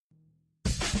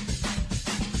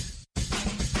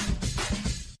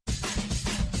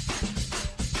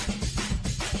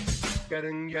You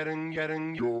can take a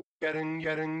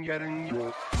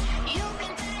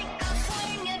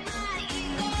swing at my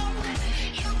ego.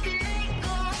 You can make a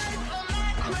run for my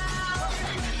crowd. Even if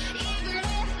and only your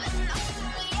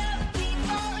people, you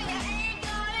ain't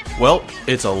gonna do. Well,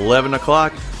 it's 11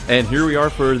 o'clock, and here we are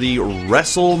for the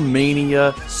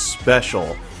WrestleMania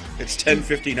special. It's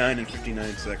 10:59 and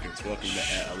 59 seconds. Welcome to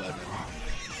at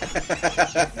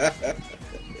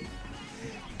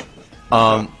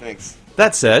 11. Thanks.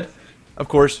 That said, of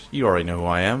course, you already know who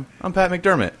I am. I'm Pat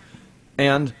McDermott.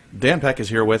 And Dan Peck is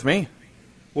here with me.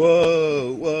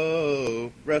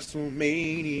 Whoa,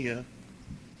 WrestleMania.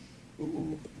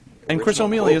 And Chris Original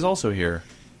O'Mealy quote. is also here.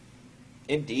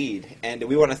 Indeed. And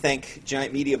we want to thank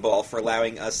Giant Media Ball for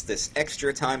allowing us this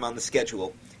extra time on the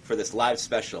schedule for this live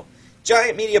special.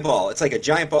 Giant Media Ball. It's like a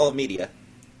giant ball of media.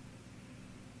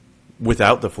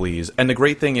 Without the fleas. And the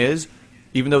great thing is,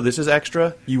 even though this is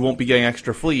extra, you won't be getting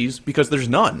extra fleas because there's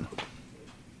none.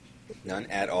 None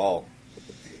at all.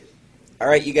 All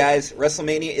right, you guys.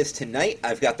 WrestleMania is tonight.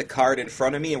 I've got the card in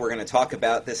front of me, and we're going to talk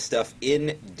about this stuff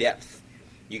in depth.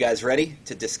 You guys ready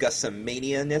to discuss some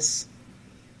mania-ness?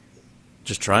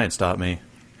 Just try and stop me.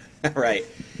 All right.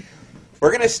 We're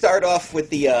going to start off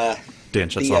with the... Dan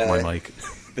shuts The, off my mic.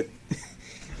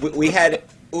 we had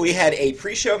a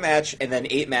pre-show match and then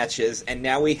 8 matches, and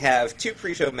now we have 2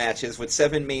 pre-show matches with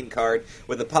 7 main card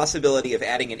with the possibility of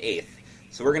adding an 8th.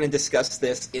 So we're going to discuss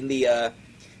this in the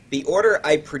order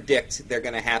I predict they're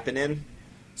going to happen in.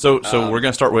 So we're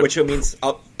going to start with which means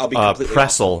I'll be completely off.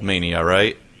 Presslemania,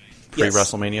 right? Yes.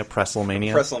 Pre-WrestleMania,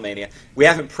 Presslemania, WrestleMania. We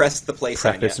haven't pressed the play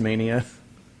sign yet. Preface Mania.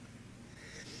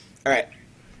 All right.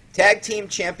 Tag Team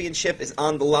Championship is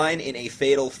on the line in a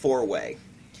fatal 4-way.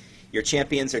 Your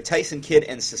champions are Tyson Kidd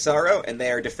and Cesaro, and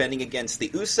they are defending against the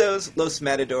Usos, Los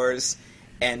Matadors,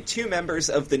 and 2 members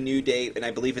of the New Day, and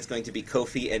I believe it's going to be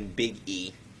Kofi and Big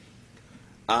E.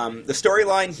 The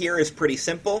storyline here is pretty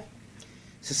simple.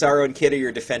 Cesaro and Kidd are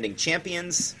your defending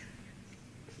champions.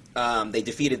 They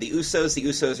defeated the Usos. The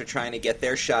Usos are trying to get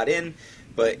their shot in,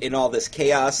 but in all this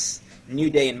chaos, New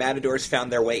Day and Matadors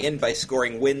found their way in by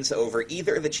scoring wins over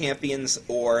either the champions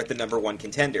or the number 1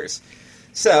 contenders.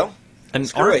 So, And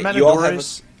screw aren't it. You all have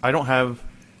Matadores... I don't have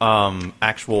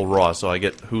actual Raw, so I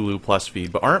get Hulu Plus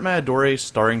feed, but aren't Matadores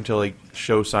starting to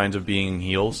show signs of being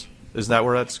heels? Is that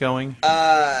where that's going?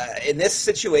 in this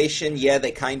situation, yeah,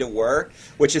 they kind of were,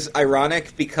 which is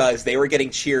ironic because they were getting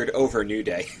cheered over New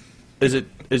Day. Is it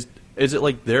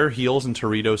like they're heels and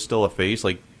Torito's still a face?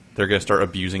 Like they're going to start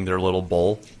abusing their little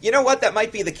bull? You know what? That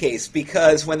might be the case,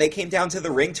 because when they came down to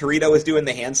the ring, Torito was doing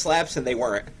the hand slaps, and they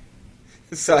weren't.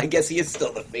 So I guess he is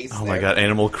still the face Oh there. my god,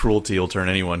 animal cruelty will turn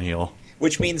anyone heel.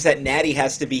 Which means that Natty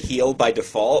has to be heel by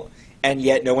default, and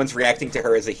yet no one's reacting to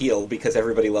her as a heel because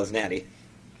everybody loves Natty.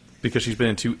 Because she's been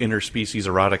in 2 interspecies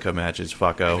erotica matches,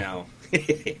 fucko. No.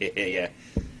 Yeah.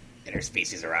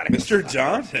 Interspecies erotica. Mr.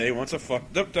 Dante wants a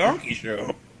fucked up donkey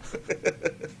show.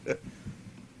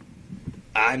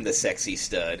 I'm the sexy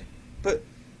stud. But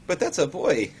that's a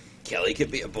boy. Kelly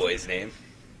could be a boy's name.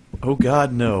 Oh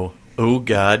god, no. Oh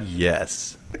god,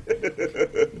 yes.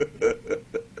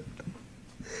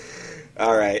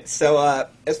 All right. So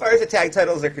as far as the tag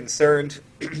titles are concerned,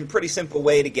 pretty simple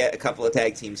way to get a couple of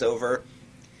tag teams over.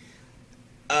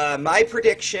 My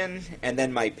prediction and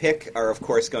then my pick are, of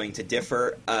course, going to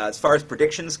differ. As far as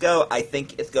predictions go, I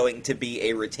think it's going to be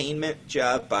a retainment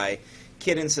job by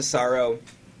Kidd and Cesaro,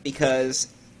 because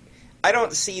I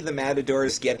don't see the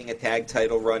Matadors getting a tag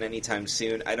title run anytime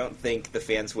soon. I don't think the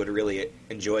fans would really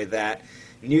enjoy that.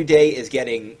 New Day is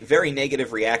getting very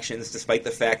negative reactions, despite the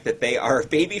fact that they are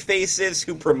baby faces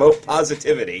who promote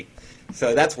positivity.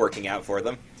 So that's working out for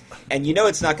them. And you know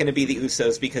it's not going to be the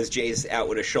Usos because Jay's out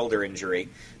with a shoulder injury.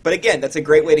 But again, that's a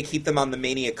great way to keep them on the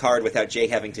Mania card without Jay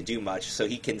having to do much, so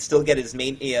he can still get his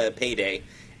Mania payday,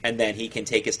 and then he can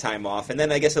take his time off. And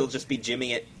then I guess it'll just be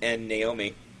Jimmy and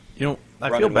Naomi. You know, I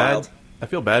Running feel bad. wild. I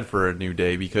feel bad for a New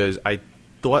Day because I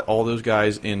thought all those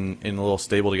guys in a little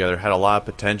stable together had a lot of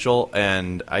potential,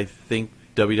 and I think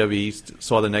WWE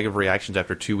saw the negative reactions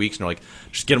after 2 weeks, and they're like,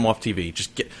 "Just get them off TV.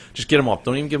 Just get them off.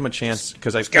 Don't even give them a chance."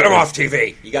 Because I Get him off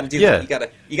TV. You got to do. Yeah.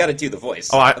 You got to do the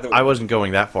voice. Oh, I wasn't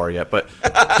going that far yet, but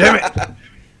damn it,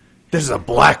 this is a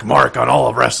black mark on all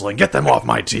of wrestling. Get them off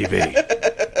my TV.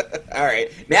 All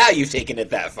right, now you've taken it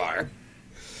that far.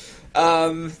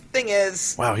 Thing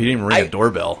is, Wow, he didn't even ring a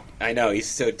doorbell. I know he's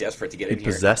so desperate to get He in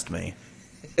here. possessed me.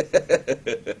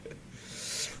 The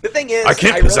thing is, I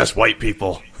can't possess white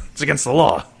people. It's against the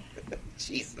law.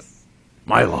 Jesus.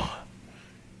 My law.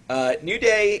 New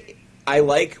Day, I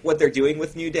like what they're doing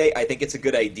with New Day. I think it's a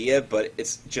good idea, but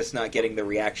it's just not getting the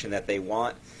reaction that they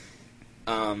want.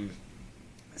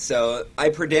 So I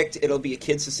predict it'll be a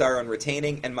Kid Cesaro and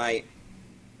retaining, and my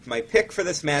pick for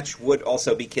this match would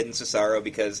also be Kid and Cesaro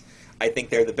because I think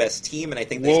they're the best team, and I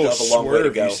think they Whoa, still have a long way to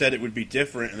Swerve, go. you said it would be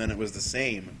different, and then it was the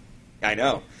same. I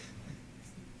know.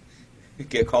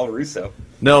 Get call Russo.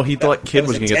 No, he thought That Kid was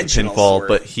was going to get the intentional, pinfall, Swerve.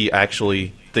 but he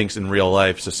actually thinks in real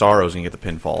life Cesaro's going to get the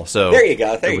pinfall. So There you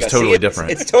go. There it you was go. totally See,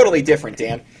 different. It's totally different,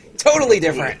 Dan. Totally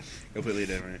different. Completely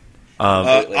different.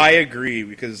 Completely. I agree,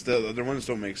 because the other ones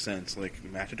don't make sense. Like,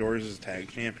 Matadors as tag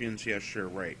champions, yeah, sure,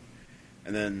 right.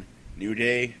 And then New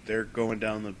Day, they're going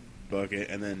down the bucket,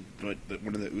 and then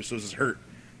one of the Usos is hurt.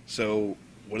 So,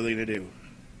 what are they going to do?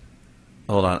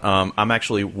 Hold on. I'm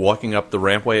actually walking up the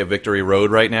rampway at Victory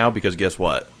Road right now because guess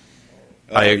what?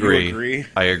 I You agree. agree?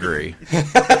 I agree.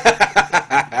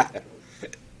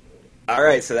 All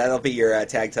right, so that'll be your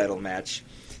tag title match.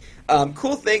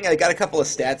 Cool thing, I got a couple of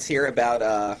stats here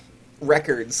about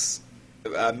records,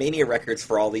 Mania records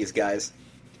for all these guys.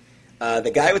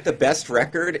 The guy with the best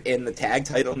record in the tag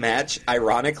title match,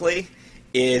 ironically,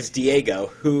 is Diego,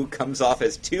 who comes off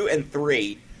as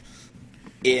 2-3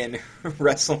 in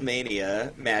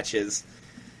WrestleMania matches.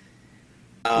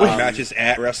 Matches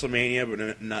at WrestleMania,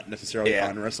 but not necessarily Yeah.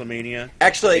 on WrestleMania.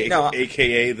 Actually, no.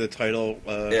 AKA the title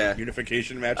Yeah.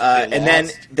 unification match. that they And then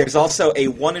lost. there's also a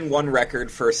 1-1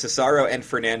 record for Cesaro and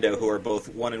Fernando, who are both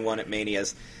 1-1 at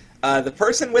Manias. The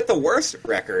person with the worst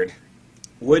record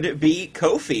would be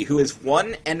Kofi, who is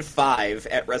 1-5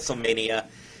 at WrestleMania,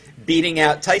 beating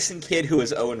out Tyson Kidd, who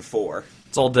is 0-4.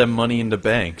 It's all them money into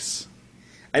banks.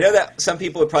 I know that some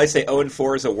people would probably say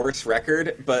 0-4 is a worse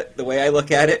record, but the way I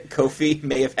look at it, Kofi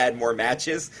may have had more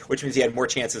matches, which means he had more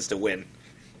chances to win.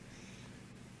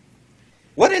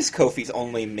 What is Kofi's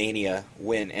only Mania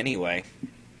win, anyway?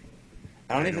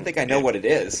 I don't even think I know what it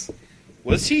is.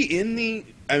 Was he in the...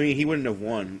 I mean, he wouldn't have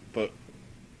won, but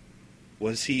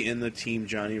was he in the Team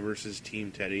Johnny versus Team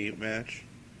Teddy match?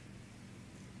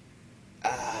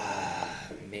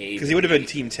 Maybe. Because he would have been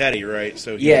Team Teddy, right?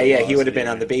 So Yeah, he lost would have been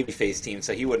on the anyway. babyface team,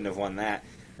 so he wouldn't have won that.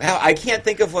 Wow, I can't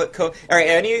think of what... All right,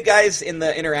 any of you guys in the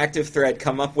interactive thread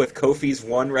come up with Kofi's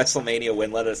one WrestleMania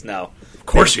win, let us know. Of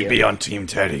course Thank you'd you. be on Team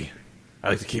Teddy. I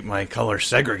like to keep my colors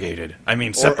segregated. I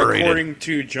mean Or separated. according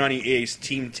to Johnny Ace,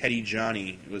 Team Teddy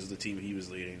Johnny was the team he was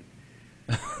leading.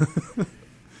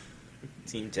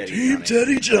 Team Teddy. Johnny.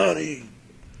 Teddy Johnny.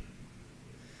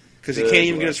 Because he Good can't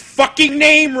even Lord. get his fucking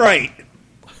name right.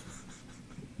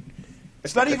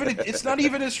 It's not even. It's not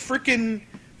even his freaking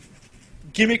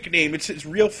gimmick name. It's his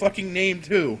real fucking name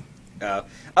too.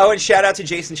 Oh, and shout out to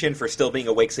Jason Chin for still being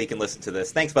awake so he can listen to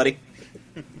this. Thanks, buddy.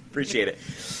 Appreciate it.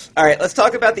 All right, let's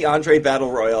talk about the Andre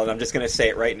Battle Royal, and I'm just going to say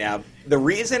it right now. The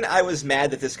reason I was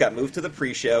mad that this got moved to the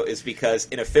pre-show is because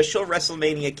in official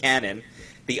WrestleMania canon,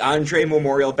 the Andre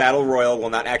Memorial Battle Royal will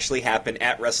not actually happen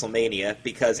at WrestleMania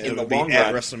because It in the would be long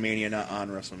at run... WrestleMania, not on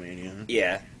WrestleMania.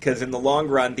 Yeah, because in the long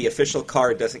run, the official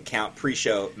card doesn't count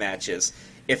pre-show matches.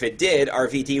 If it did,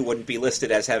 RVD wouldn't be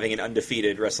listed as having an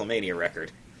undefeated WrestleMania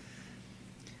record.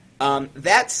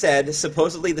 That said,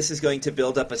 supposedly this is going to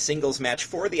build up a singles match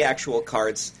for the actual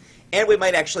cards, and we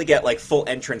might actually get like full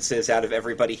entrances out of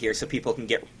everybody here so people can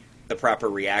get the proper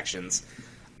reactions.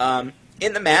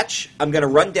 In the match, I'm going to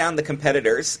run down the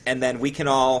competitors, and then we can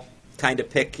all kind of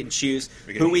pick and choose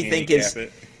We can who we think is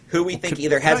handicap it. who we think Can-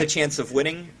 either can has I- a chance of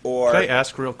winning or... Can I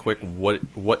ask real quick what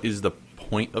is the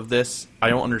point of this? I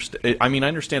don't understand. I mean, I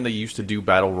understand they used to do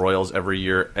battle royals every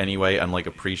year anyway on like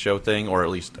a pre-show thing, or at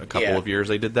least a couple Yeah. of years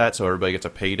they did that, so everybody gets a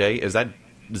payday. Is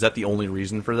that the only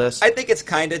reason for this? I think it's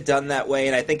kind of done that way,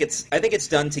 and I think it's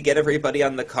done to get everybody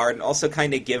on the card and also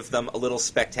kind of give them a little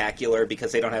spectacular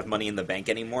because they don't have money in the bank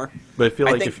anymore. But I feel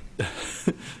I like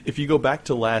think- if you go back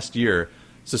to last year,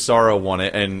 Cesaro won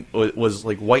it and was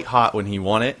like white hot when he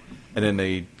won it, and then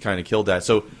they kind of killed that.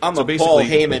 So I'm so a Paul basically,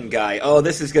 Heyman guy. Oh,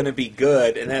 this is going to be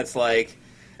good, and that's like,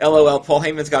 LOL. Paul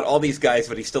Heyman's got all these guys,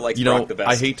 but he still likes you know, Brock the best.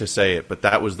 I hate to say it, but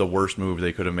that was the worst move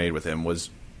they could have made with him, was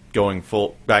going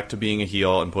full back to being a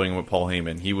heel and putting him with Paul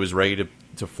Heyman. He was ready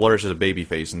to flourish as a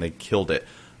babyface, and they killed it.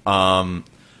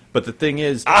 But the thing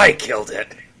is, I killed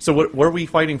it. so what are we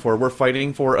fighting for? We're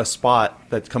fighting for a spot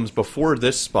that comes before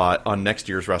this spot on next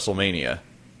year's WrestleMania.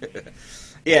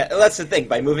 Yeah, that's the thing.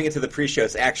 By moving it to the pre-show,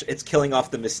 it's killing off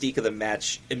the mystique of the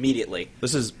match immediately.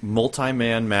 This is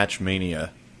multi-man match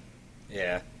mania.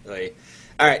 Yeah. Like,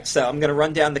 all right, so I'm going to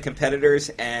run down the competitors,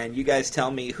 and you guys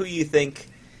tell me who you think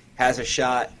has a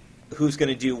shot, who's going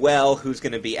to do well, who's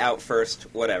going to be out first,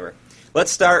 whatever.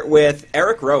 Let's start with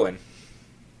Eric Rowan.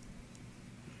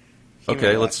 He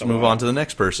Okay, might let's last a move while. on to the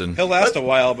next person. He'll last a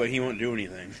while, but he won't do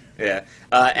anything. Yeah.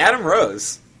 Adam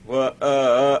Rose.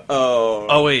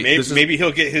 Oh wait, Maybe, this is, maybe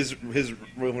he'll get his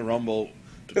Royal Rumble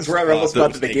This Royal Rumble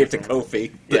spot that they take gave it to from him.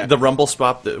 Kofi. The, Yeah. the Rumble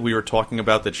spot that we were talking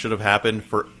about that should have happened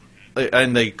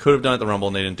and they could have done it at the Rumble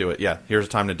and they didn't do it. Yeah, here's a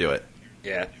time to do it.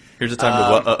 Yeah. Here's a time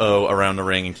to uh-oh around the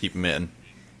ring and keep him in.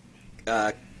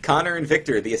 Connor and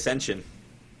Victor, the Ascension.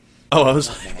 Oh, I was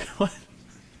like, what?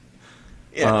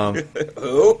 Yeah.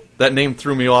 Who? That name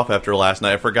threw me off after last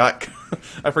night. I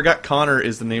forgot Connor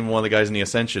is the name of one of the guys in the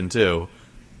Ascension, too.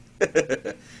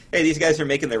 Hey, these guys are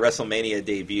making their WrestleMania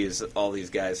debuts, all these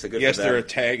guys, so good Yes, for them.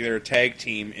 they're a tag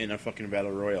team in a fucking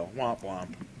battle royal. Womp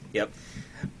womp. Yep.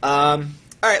 All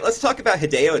right, let's talk about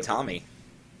Hideo Itami,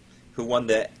 who won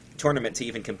the tournament to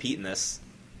even compete in this.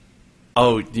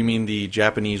 Oh, you mean the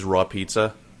Japanese raw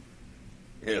pizza?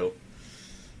 Ew.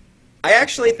 I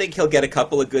actually think he'll get a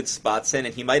couple of good spots in,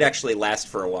 and he might actually last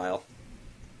for a while.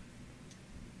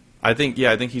 I think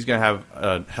he's going to have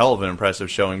a hell of an impressive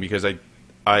showing because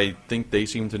I think they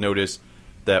seem to notice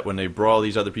that when they brought all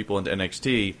these other people into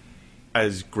NXT,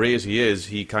 as great as he is,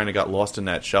 he kind of got lost in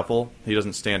that shuffle. He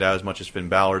doesn't stand out as much as Finn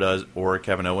Balor does, or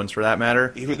Kevin Owens for that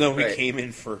matter. Even though he Right. came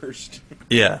in first.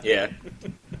 Yeah. Yeah.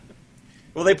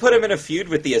 Well, they put him in a feud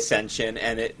with the Ascension,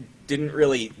 and it didn't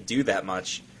really do that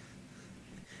much.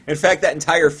 In fact, that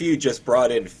entire feud just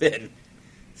brought in Finn.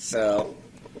 So,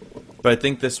 But I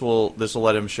think this will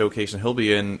let him showcase, and he'll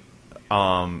be in.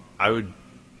 I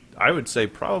would say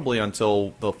probably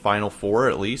until the final four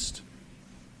at least.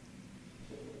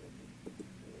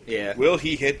 yeah. Will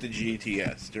he hit the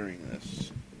GTS during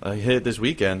this? He hit it this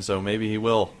weekend, so maybe he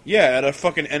will. Yeah, at a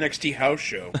fucking NXT house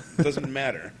show. Doesn't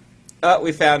matter.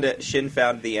 We found it. Shin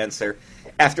found the answer.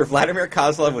 After Vladimir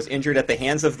Kozlov was injured at the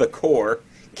hands of the Core,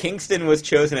 Kingston was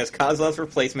chosen as Kozlov's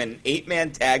replacement in an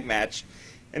 8-man tag match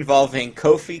involving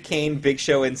Kofi, Kane, Big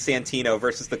Show, and Santino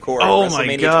versus the Core Oh at my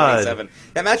WrestleMania God. 27.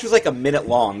 That match was like a minute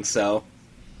long, so...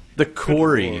 The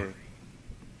Corey.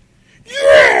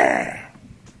 Yeah!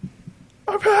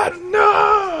 I've had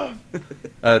enough.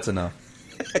 That's enough.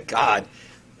 God.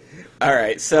 All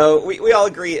right, so we all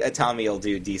agree Tommy will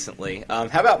do decently. How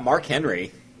about Mark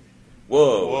Henry?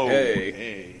 Whoa,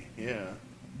 hey. Yeah.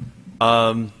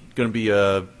 Gonna be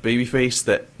a babyface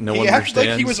that no one He acted understands.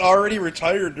 like he was already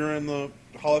retired during the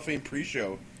Hall of Fame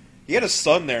pre-show. He had a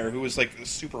son there who was like a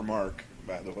super mark,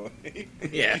 by the way.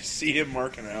 Yeah. You see him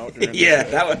marking out. During Yeah,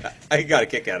 the that was, I got a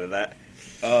kick out of that.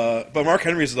 But Mark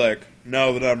Henry's like,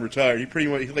 now that I'm retired, he pretty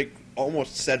much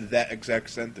almost said that exact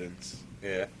sentence.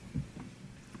 Yeah.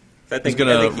 So I He's I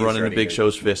gonna think run into ready Big to-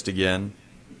 Show's fist again.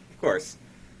 Of course.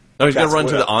 No, he's gonna That's run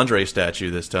to what the Andre statue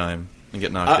this time and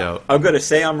get knocked out. I'm going to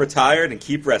say I'm retired and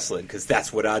keep wrestling because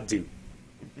that's what I do.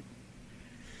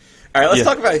 All right, let's Yeah.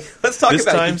 talk about This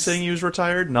time Heath- saying he was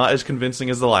retired, not as convincing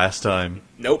as the last time.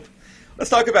 Nope. Let's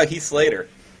talk about Heath Slater.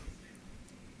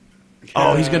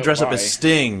 Oh, he's gonna dress up why? as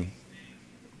Sting.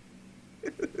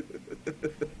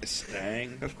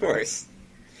 Stang. Of course.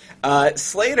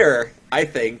 Slater, I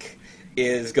think,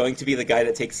 is going to be the guy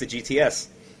that takes the GTS.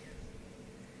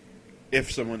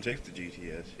 If someone takes the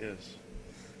GTS, yes.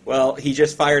 Well, he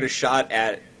just fired a shot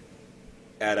at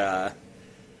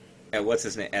what's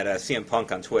his name, at CM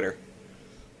Punk on Twitter.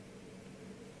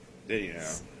 There you know.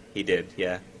 He did,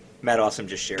 yeah. Matt Awesome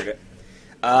just shared it.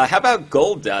 How about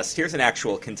Goldust? Here's an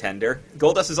actual contender.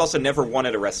 Goldust has also never won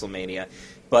at a WrestleMania,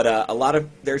 but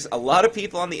there's a lot of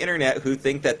people on the internet who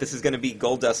think that this is going to be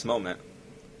Goldust's moment,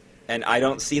 and I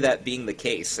don't see that being the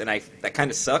case. And that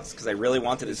kind of sucks because I really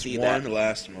wanted to see One that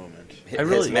last moment.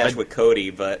 his match with Cody,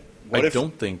 but What I if-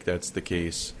 don't think that's the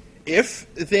case.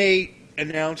 If they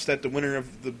announce that the winner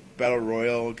of the Battle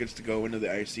Royal gets to go into the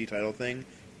IC title thing,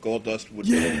 Goldust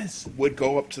would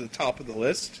go up to the top of the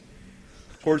list.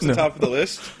 Towards the No. top of the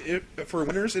list for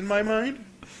winners, in my mind.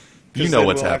 'Cause You know then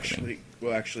what's we'll happening.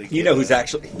 We'll actually. you get know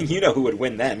that. you know who would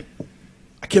win then.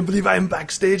 I can't believe I'm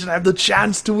backstage and I have the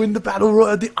chance to win the Battle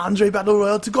Royal, the Andre Battle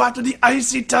Royal, to go after the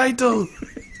IC title.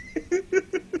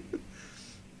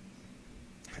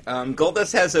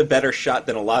 Goldust has a better shot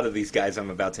than a lot of these guys I'm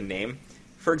about to name.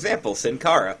 For example, Sin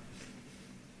Cara.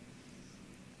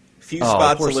 Few Oh,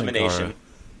 spots poor Sin elimination.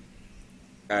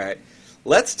 All right.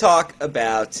 Let's talk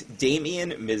about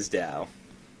Damien Mizdow.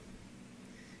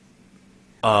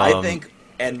 I think,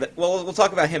 we'll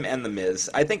talk about him and The Miz.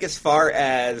 I think as far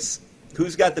as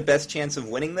who's got the best chance of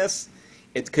winning this,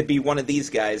 it could be one of these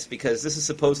guys because this is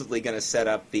supposedly going to set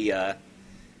up the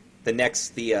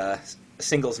next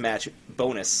singles match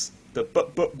bonus. The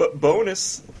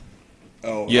bonus.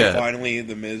 Oh, Yeah. finally,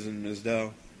 the Miz and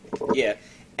Mizdow. Yeah,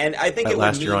 and I think that it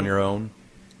last would year mean, on your own.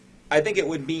 I think it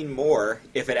would mean more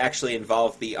if it actually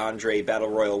involved the Andre Battle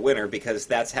Royal winner because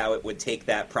that's how it would take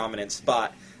that prominent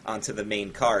spot onto the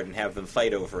main card and have them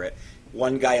fight over it.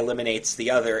 One guy eliminates the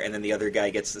other, and then the other guy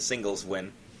gets the singles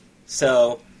win.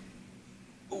 So,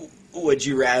 would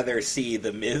you rather see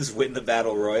The Miz win the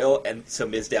Battle Royal and so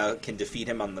Mizdow can defeat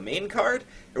him on the main card?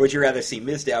 Or would you rather see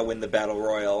Mizdow win the Battle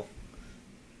Royal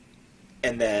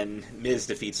and then Miz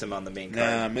defeats him on the main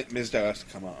card? Nah, Mizdow has to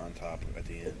come out on top at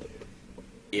the end.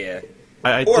 Yeah.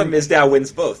 I Or think, Mizdow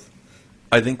wins both.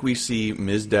 I think we see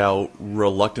Mizdow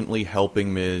reluctantly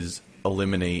helping Miz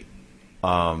eliminate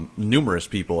numerous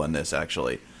people in this,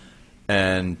 actually.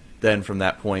 And then from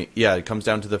that point, yeah, it comes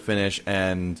down to the finish,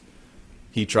 and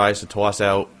he tries to toss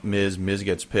out Miz. Miz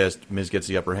gets pissed. Miz gets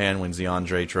the upper hand, wins the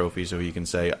Andre trophy, so he can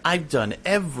say, "I've done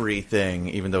everything,"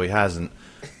 even though he hasn't.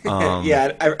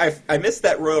 Yeah, I missed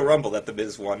that Royal Rumble that the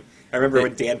Miz won. I remember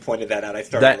when Dan pointed that out, I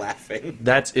started laughing.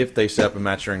 That's if they set up a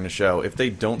match during the show. If they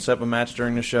don't set up a match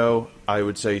during the show, I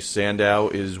would say Sandow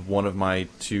is one of my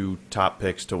 2 top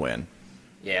picks to win.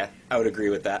 Yeah, I would agree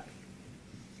with that.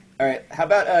 All right, how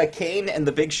about Kane and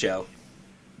the Big Show?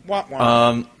 Wah,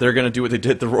 wah. They're going to do what they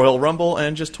did at the Royal Rumble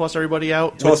and just toss everybody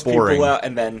out. Toss with boring. people out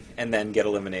and then get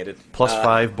eliminated.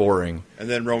 +5 boring. And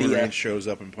then Roman the, Reigns shows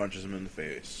up and punches him in the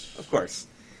face. Of course.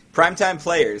 Primetime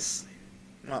players.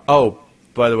 Oh,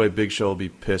 by the way, Big Show will be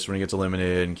pissed when he gets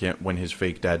eliminated and can't win his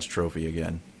fake dad's trophy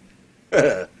again.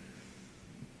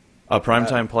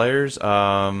 Primetime players,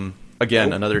 again,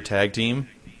 Nope. another tag team.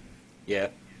 Yeah.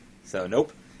 So,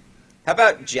 nope. How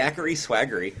about Jackery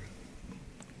Swaggery?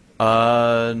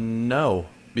 No,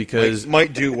 because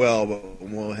Might do well, but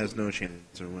has no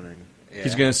chance of winning. Yeah.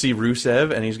 he's going to see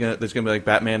Rusev, and there's going to be like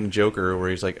Batman and Joker, where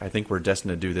he's like, I think we're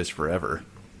destined to do this forever.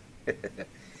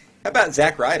 How about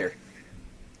Zack Ryder?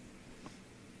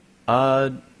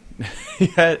 He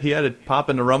had a pop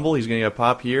in the Rumble. He's going to get a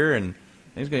pop here, and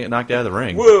he's going to get knocked out of the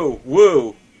ring.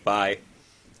 Woo! Bye.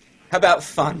 How about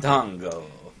Fandango?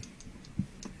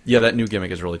 Yeah, that new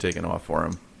gimmick is really taking off for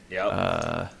him.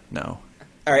 Yep. No.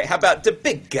 All right, how about the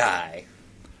big guy?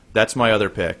 That's my other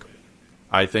pick.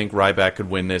 I think Ryback could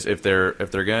win this if they're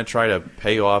going to try to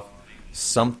pay off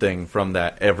something from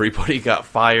that. Everybody got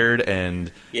fired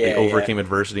and they overcame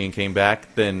adversity and came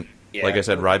back. Then, like I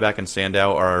said, Ryback and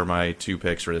Sandow are my 2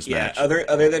 picks for this match.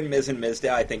 Other than Miz and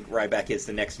Mizdow, I think Ryback is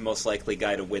the next most likely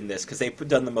guy to win this because they've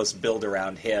done the most build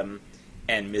around him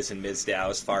and Mizdow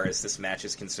as far as this match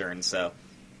is concerned. So,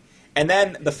 and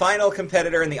then the final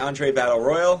competitor in the Andre Battle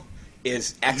Royal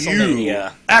is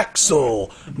Axelmania.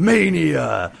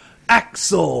 Axelmania!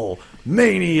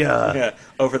 Axelmania!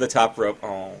 Over the top rope.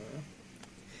 Oh.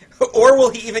 Or will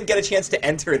he even get a chance to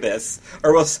enter this?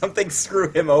 Or will something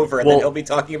screw him over and then he'll be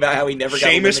talking about how he never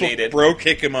got Sheamus eliminated? will bro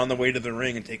kick him on the way to the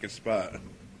ring and take his spot.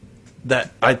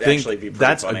 I think actually be pretty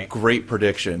that's funny. a great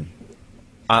prediction.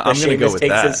 I'm going to go Sheamus with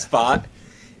takes that. his spot.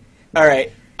 All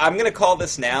right, I'm going to call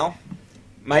this now.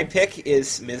 My pick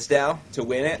is Mizdow to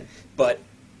win it, but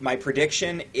my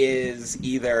prediction is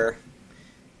either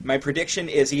the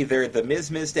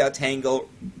Mizdow tangle.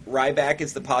 Ryback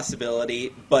is the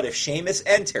possibility, but if Sheamus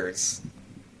enters,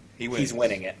 he's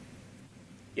winning it.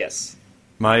 Yes.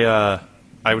 I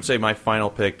would say my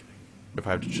final pick, if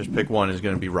I have to just pick one, is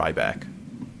going to be Ryback.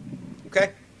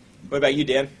 Okay. What about you,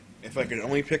 Dan? If I could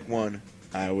only pick one,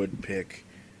 I would pick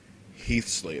Heath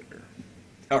Slater.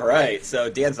 All right, so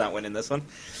Dan's not winning this one.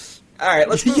 All right,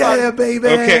 let's move on. baby.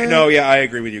 Okay, no, yeah, I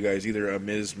agree with you guys. Either a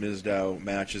Mizdow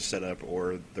match is set up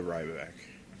or the Ryback.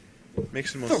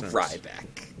 Makes the most sense.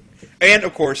 Ryback. And,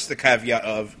 of course, the caveat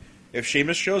of if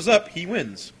Sheamus shows up, he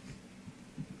wins.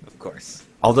 Of course.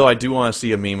 Although I do want to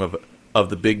see a meme of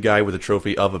the big guy with a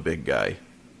trophy of a big guy.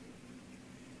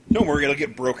 Don't worry, it'll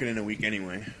get broken in a week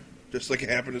anyway. Just like it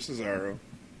happened to Cesaro.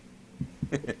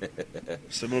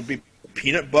 Someone will be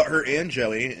peanut butter and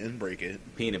jelly and break it.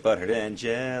 Peanut butter and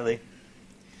jelly.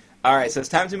 All right, so it's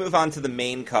time to move on to the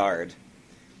main card.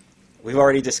 We've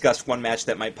already discussed one match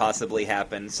that might possibly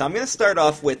happen, so I'm going to start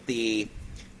off with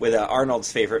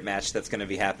Arnold's favorite match that's going to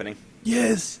be happening.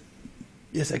 Yes,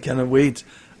 I cannot wait.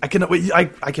 I cannot wait. I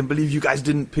can believe you guys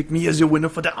didn't pick me as your winner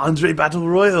for the Andre Battle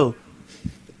Royal.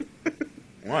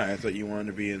 Why? I thought you wanted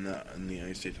to be in the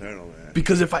IC title match.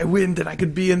 Because if I win, then I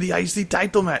could be in the IC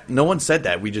title match. No one said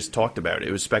that. We just talked about it.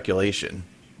 It was speculation.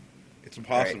 It's a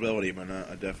possibility, but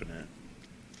not a definite.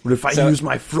 What if I use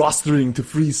my frost ring to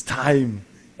freeze time?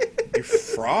 Your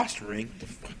frost ring?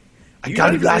 I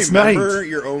got it last night.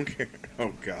 Your own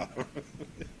Oh, God.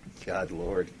 God,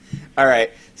 Lord. All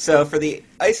right, so for the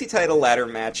IC title ladder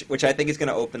match, which I think is going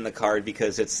to open the card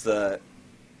because it's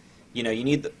you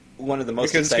need one of the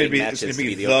most exciting matches it's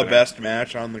going to be the the opener. best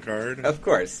match on the card. Of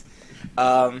course.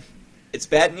 It's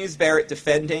Bad News Barrett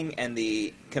defending, and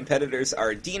the competitors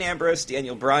are Dean Ambrose,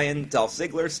 Daniel Bryan, Dolph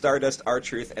Ziggler, Stardust,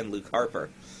 R-Truth, and Luke Harper.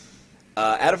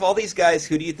 Out of all these guys,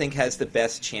 who do you think has the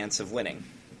best chance of winning?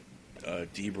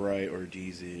 D-Bry or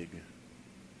D-Zig.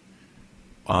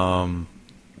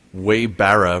 Way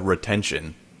Barra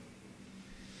retention.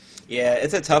 Yeah,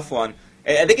 it's a tough one.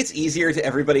 I think it's easier to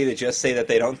everybody to just say that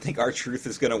they don't think R-Truth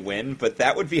is going to win, but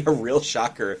that would be a real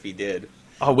shocker if he did.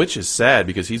 Oh, which is sad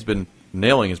because he's been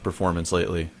nailing his performance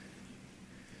lately.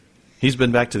 He's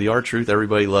been back to the R-Truth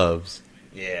everybody loves.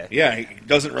 Yeah. Yeah, he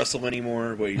doesn't wrestle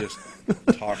anymore, but he just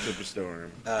talks up a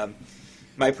storm.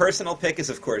 My personal pick is,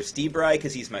 of course, D-Bry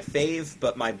because he's my fave,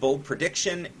 but my bold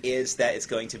prediction is that it's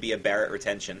going to be a Barrett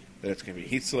retention. That's going to be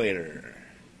Heath Slater.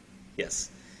 Yes.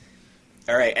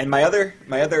 All right, and my other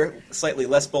slightly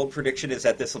less bold prediction is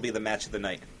that this will be the match of the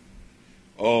night.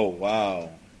 Oh, wow.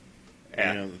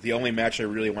 Yeah. You know, the only match I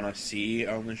really want to see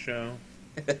on the show.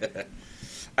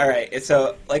 All right,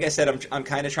 so like I said, I'm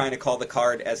kind of trying to call the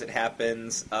card as it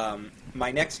happens.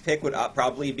 My next pick would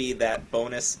probably be that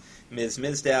bonus Ms.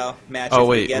 Mizdow match. Oh if we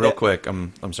wait, get real it. quick.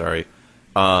 I'm sorry.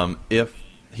 If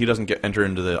he doesn't enter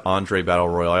into the Andre Battle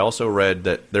Royal, I also read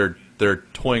that they're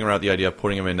toying around the idea of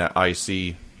putting him in that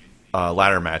IC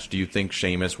ladder match. Do you think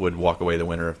Sheamus would walk away the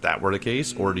winner if that were the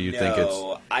case, or do you think it's?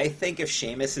 No, I think if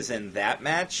Sheamus is in that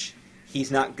match, he's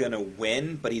not going to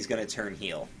win, but he's going to turn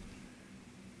heel.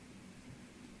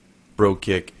 Bro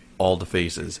kick all the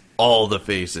faces,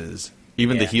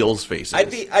 even the Yeah. heels' faces.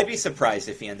 I'd be surprised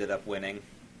if he ended up winning,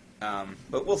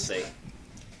 but we'll see.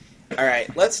 All right,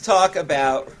 let's talk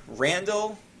about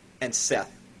Randall and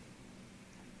Seth.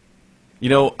 You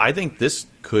know, I think this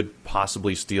could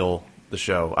possibly steal the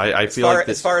show. I feel like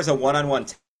this, As far as a one-on-one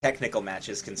technical match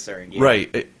is concerned, yeah.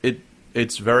 right.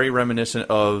 It's very reminiscent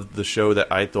of the show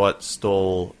that I thought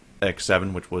stole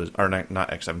X7, which was or not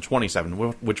X7, 27,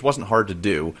 which wasn't hard to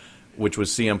do, which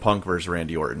was CM Punk versus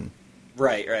Randy Orton.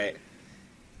 Right.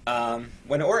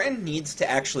 When Orton needs to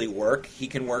actually work, he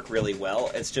can work really well.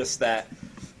 It's just that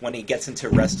when he gets into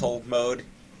rest hold mode,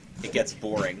 it gets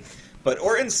boring. But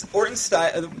Orton's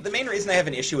style, the main reason I have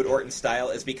an issue with Orton's style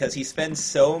is because he spends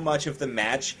so much of the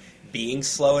match being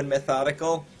slow and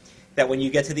methodical that when you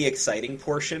get to the exciting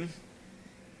portion,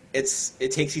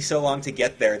 it takes you so long to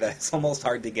get there that it's almost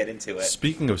hard to get into it.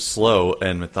 Speaking of slow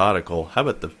and methodical, how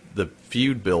about the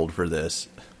feud build for this?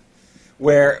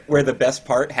 Where the best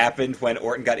part happened when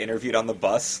Orton got interviewed on the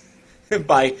bus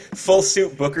by full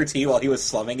suit Booker T while he was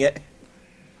slumming it.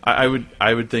 I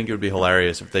would think it would be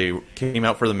hilarious if they came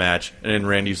out for the match and then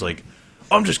Randy's like,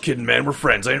 "I'm just kidding, man. We're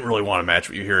friends. I didn't really want to match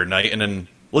with you here tonight." And then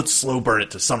let's slow burn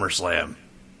it to SummerSlam.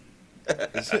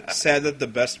 Is it sad that the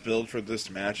best build for this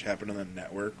match happened on the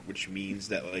network, which means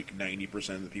that like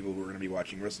 90% of the people who are going to be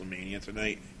watching WrestleMania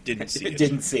tonight didn't see it?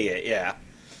 Didn't see it, yeah.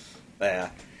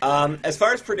 Yeah. As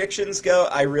far as predictions go,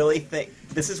 I really think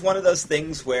this is one of those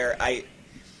things where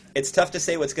it's tough to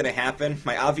say what's going to happen.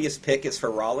 My obvious pick is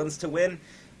for Rollins to win,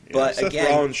 but Seth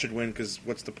again, Rollins should win because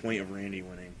what's the point of Randy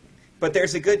winning? but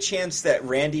there's a good chance that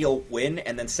Randy will win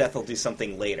and then Seth will do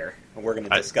something later, and we're going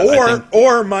to discuss.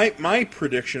 Or my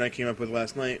prediction I came up with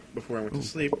last night before I went to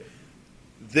sleep.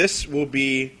 This will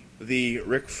be the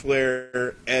Ric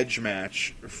Flair Edge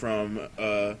match from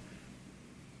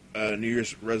New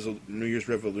Year's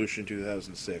Revolution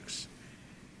 2006.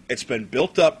 It's been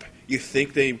built up. You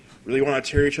think they really want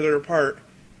to tear each other apart.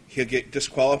 He'll get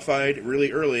disqualified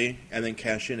really early and then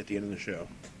cash in at the end of the show.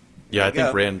 Yeah, I There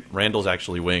you think Randall's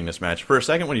actually winning this match. For a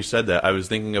second when you said that, I was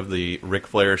thinking of the Ric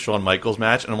Flair Shawn Michaels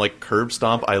match, and I'm like, curb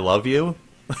stomp, I love you.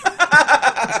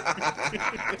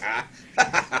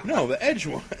 No, the Edge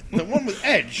one. The one with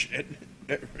Edge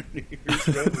at New Year's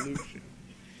Revolution.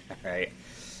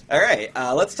 All right.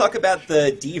 Let's talk about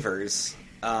the Divers.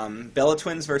 Bella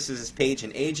Twins versus Paige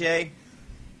and AJ.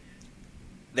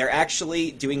 They're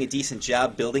actually doing a decent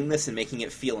job building this and making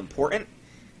it feel important.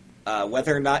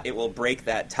 Whether or not it will break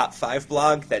that top 5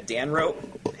 blog that Dan wrote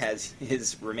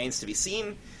remains to be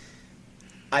seen.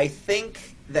 I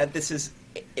think that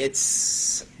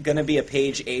it's going to be a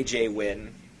Paige AJ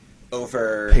win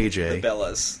over Paige. the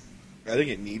Bellas. I think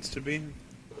it needs to be.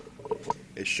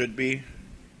 It should be.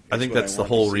 I think that's the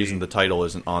whole reason the title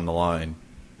isn't on the line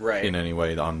Right. in any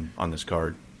way on this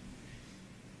card.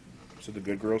 So the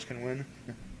good girls can win?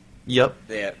 Yep.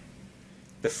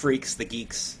 The freaks, the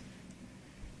geeks,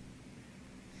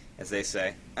 as they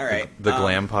say. All right. The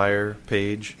Glampire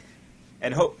page.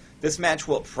 And hope this match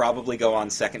will probably go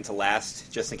on second to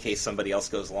last, just in case somebody else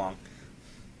goes long.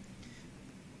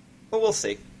 But we'll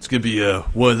see. It's going to be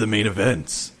one of the main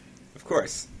events. Of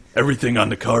course. Everything on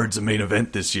the card's a main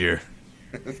event this year.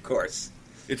 Of course.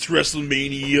 It's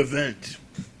WrestleMania event.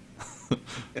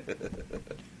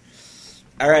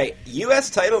 All right. U.S.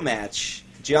 title match.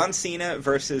 John Cena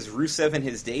versus Rusev in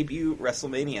his debut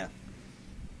WrestleMania.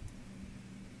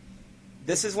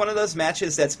 This is one of those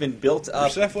matches that's been built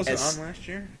up. Rusev wasn't as- on last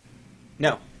year?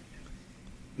 No.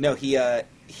 No,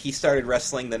 he started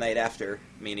wrestling the night after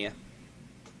Mania.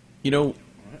 You know,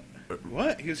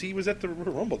 What? Because he was at the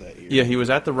Rumble that year. yeah, he was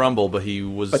at the Rumble, but he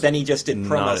was. But then he just did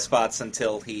promo not- spots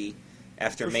until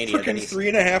after For Mania. Then freaking he,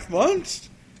 3.5 months?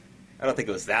 I don't think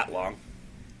it was that long.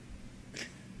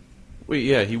 Wait,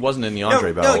 yeah, he wasn't in the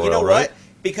Andre no, Battle you know Royal, right? what?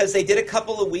 Because they did a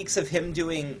couple of weeks of him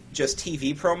doing just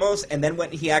TV promos, and then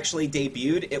when he actually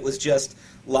debuted, it was just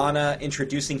Lana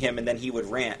introducing him, and then he would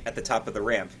rant at the top of the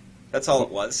ramp. That's all it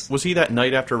was. Was he that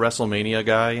night after WrestleMania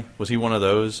guy? Was he one of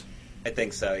those? I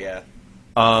think so, yeah.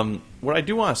 What I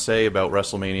do want to say about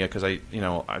WrestleMania, because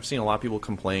I've seen a lot of people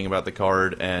complaining about the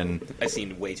card, and I've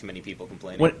seen way too many people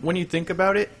complaining. when you think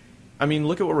about it, I mean,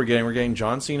 look at what we're getting. We're getting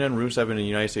John Cena and Rusev in a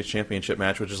United States Championship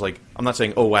match, which is like, I'm not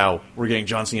saying, oh wow, we're getting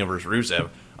John Cena versus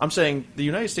Rusev. I'm saying the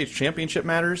United States Championship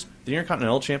matters. The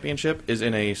Intercontinental Championship is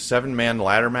in a 7-man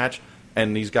ladder match,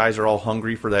 and these guys are all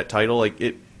hungry for that title. Like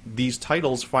these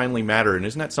titles finally matter, and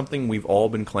isn't that something we've all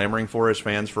been clamoring for as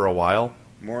fans for a while?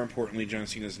 More importantly, John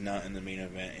Cena's not in the main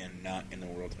event and not in the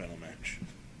world title match.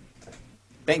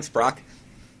 Thanks, Brock.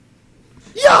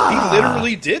 He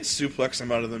literally did suplex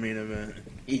him out of the main event.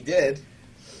 He did.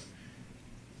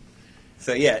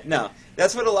 So yeah, no,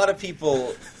 that's what a lot of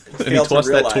people And he fail to tossed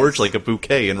realize. that torch like a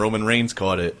bouquet, and Roman Reigns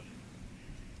caught it.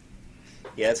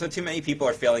 Yeah, that's what too many people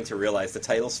are failing to realize. The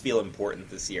titles feel important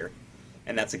this year,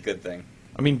 and that's a good thing.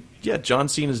 I mean, yeah, John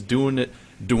Cena's doing it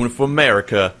for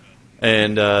America,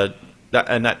 and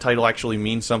that title actually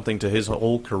means something to his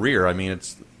whole career. I mean,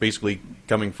 it's basically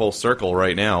coming full circle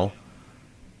right now.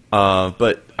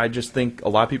 But I just think a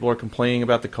lot of people are complaining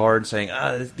about the card, saying,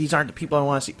 these aren't the people I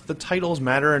want to see. The titles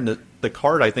matter, and the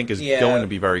card, I think, is Yeah. going to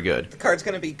be very good. The card's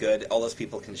going to be good. All those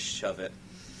people can shove it.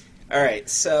 All right,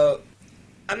 so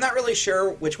I'm not really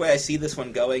sure which way I see this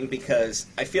one going because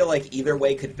I feel like either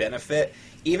way could benefit.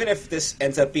 Even if this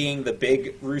ends up being the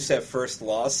big Rusev first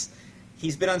loss,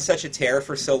 he's been on such a tear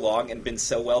for so long and been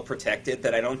so well protected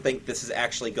that I don't think this is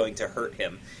actually going to hurt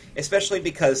him, especially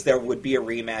because there would be a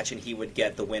rematch and he would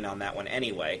get the win on that one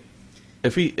anyway.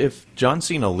 If John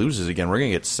Cena loses again, we're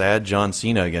going to get sad John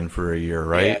Cena again for a year,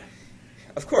 right? Yeah,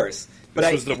 of course. But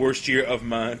This was the worst year of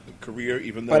my career,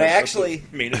 even though But I was actually-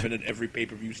 the main event at every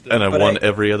pay-per-view still. And I But won I-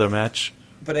 every other match.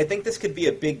 But I think this could be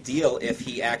a big deal if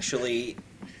he actually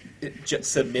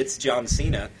submits John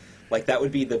Cena. Like, that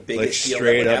would be the like biggest deal that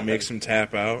straight would up happen. makes him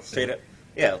tap out. Straight up.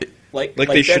 Yeah. Like Like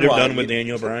they should have Benoit, done with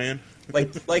Daniel Bryan.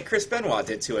 Like Chris Benoit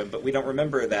did to him, but we don't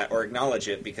remember that or acknowledge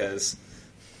it because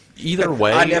Either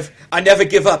way, I never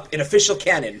give up in official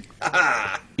canon.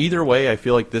 Either way, I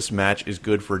feel like this match is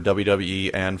good for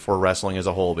WWE and for wrestling as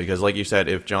a whole because, like you said,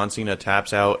 if John Cena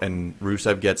taps out and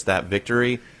Rusev gets that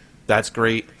victory, that's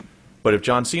great. But if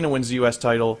John Cena wins the U.S.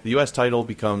 title, the U.S. title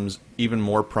becomes even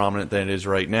more prominent than it is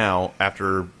right now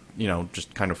after,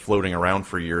 just kind of floating around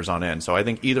for years on end. So I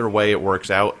think either way it works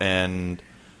out, and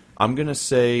I'm going to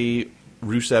say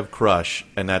Rusev crush,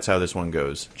 and that's how this one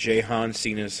goes. Jehan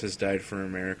Cena's has died for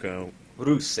America.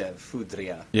 Rusev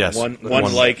Fudria. Yes. One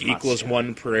One- like equals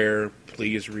one prayer.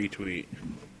 Please retweet.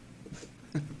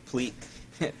 Please.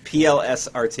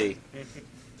 PLSRT.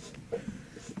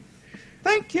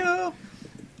 Thank you.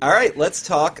 All right, let's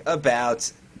talk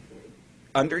about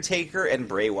Undertaker and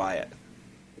Bray Wyatt.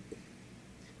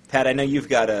 Pat, I know you've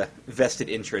got a vested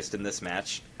interest in this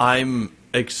match. I'm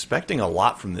expecting a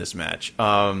lot from this match.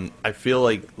 I feel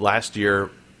like last year,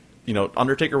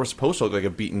 Undertaker was supposed to look like a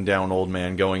beaten down old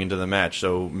man going into the match,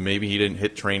 so maybe he didn't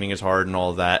hit training as hard and all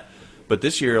of that. But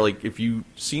this year, like, if you've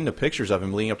seen the pictures of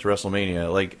him leading up to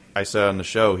WrestleMania, like I said on the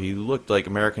show, he looked like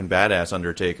American Badass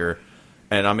Undertaker,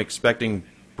 and I'm expecting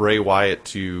Bray Wyatt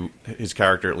his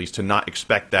character at least, to not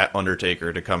expect that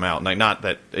Undertaker to come out. Like, not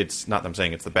that I'm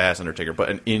saying it's the badass Undertaker, but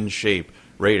an in shape,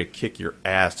 ready to kick your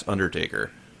ass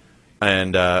Undertaker.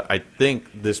 And I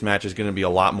think this match is going to be a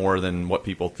lot more than what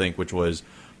people think, which was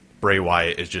Bray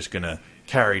Wyatt is just going to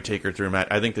carry Taker through a match.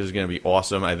 I think this is going to be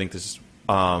awesome. I think this.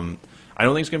 I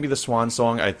don't think it's going to be the Swan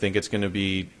Song. I think it's going to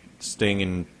be Sting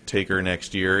and Taker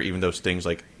next year, even though Sting's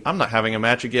like, I'm not having a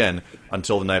match again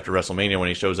until the night after WrestleMania when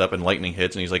he shows up and lightning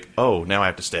hits and he's like, oh, now I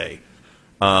have to stay.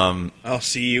 I'll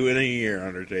see you in a year,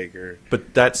 Undertaker.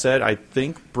 But that said, I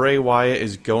think Bray Wyatt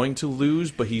is going to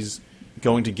lose, but he's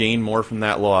going to gain more from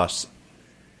that loss.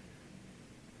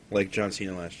 Like John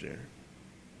Cena last year.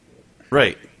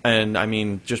 Right. And, I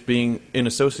mean, just being in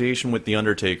association with The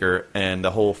Undertaker and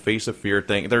the whole Face of Fear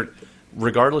thing,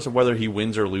 regardless of whether he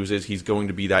wins or loses, he's going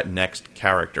to be that next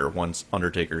character once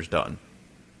Undertaker's done.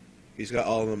 He's got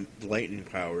all the lightning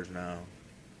powers now.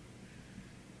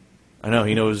 I know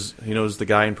he knows the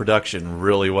guy in production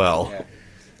really well. Yeah.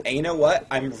 And you know what?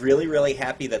 I'm really, really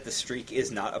happy that the streak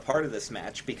is not a part of this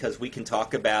match because we can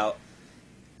talk about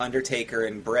Undertaker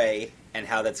and Bray and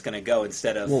how that's going to go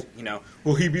instead of,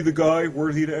 will he be the guy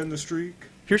worthy to end the streak?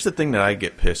 Here's the thing that I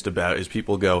get pissed about is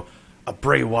people go, a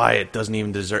Bray Wyatt doesn't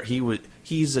even deserve.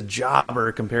 He's a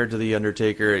jobber compared to the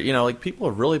Undertaker. People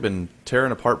have really been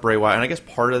tearing apart Bray Wyatt, and I guess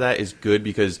part of that is good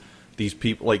because these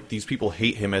people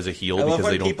hate him as a heel I love because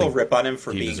when they don't people think rip on him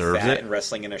for he being deserves fat it. and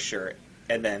wrestling in a shirt,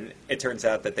 and then it turns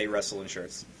out that they wrestle in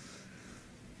shirts.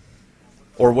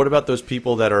 Or what about those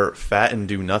people that are fat and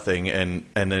do nothing, and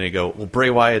then they go, well,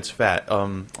 Bray Wyatt's fat.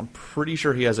 I'm pretty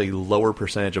sure he has a lower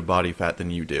percentage of body fat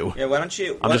than you do. Yeah, why don't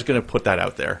you? I'm just going to put that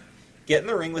out there. Get in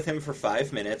the ring with him for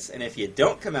 5 minutes, and if you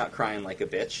don't come out crying like a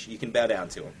bitch, you can bow down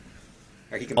to him.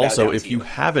 Or he can bow Also, down if to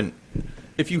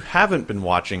you haven't been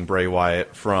watching Bray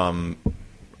Wyatt from,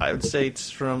 I would say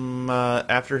it's from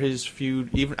after his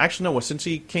feud, since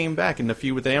he came back in the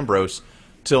feud with Ambrose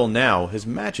till now, his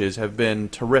matches have been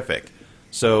terrific.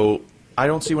 So I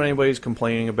don't see what anybody's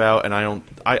complaining about, and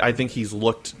I think he's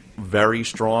looked very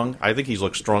strong. I think he's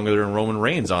looked stronger than Roman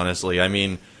Reigns, honestly. I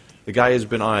mean, the guy has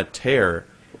been on a tear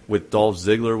with Dolph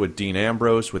Ziggler, with Dean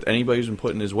Ambrose, with anybody who's been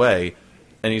put in his way,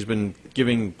 and he's been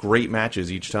giving great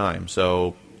matches each time.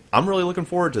 So I'm really looking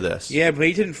forward to this. Yeah, but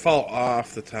he didn't fall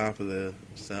off the top of the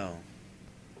cell.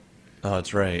 Oh,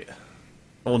 that's right.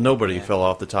 Well, nobody fell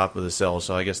off the top of the cell,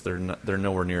 so I guess they're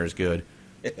nowhere near as good.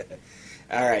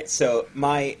 All right, so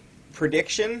my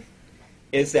prediction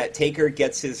is that Taker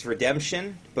gets his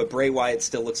redemption, but Bray Wyatt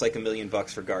still looks like $1 million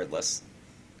regardless.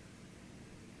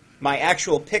 My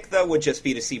actual pick, though, would just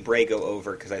be to see Bray go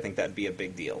over, because I think that'd be a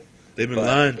big deal. They've been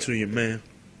lying to you, man.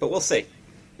 But we'll see.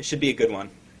 It should be a good one.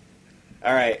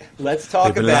 All right, let's talk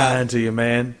They've been about... lying to you,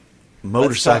 man.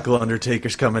 Motorcycle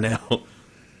Undertaker's coming out.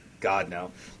 God,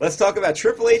 no. Let's talk about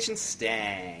Triple H and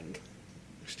Sting.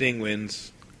 Sting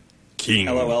wins. King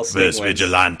LOL, Sting vs. wins.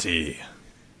 Vigilante.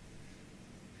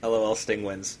 LOL, Sting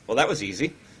wins. Well, that was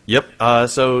easy. Yep,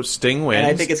 so Sting wins. And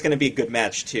I think it's going to be a good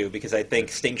match, too, because I think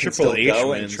Sting can Triple still H go,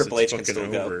 wins. and Triple It's H can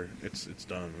fucking still over. go. It's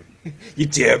done. You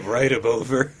damn right I'm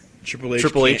over. Triple H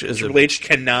Triple H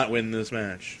cannot win this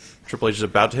match. Triple H is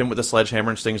about to hit him with a sledgehammer,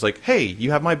 and Sting's like, hey,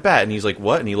 you have my bat. And he's like,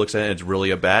 what? And he looks at it, and it's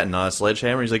really a bat and not a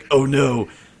sledgehammer. He's like, oh, no.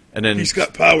 And then He's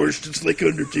got powers just like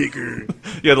Undertaker.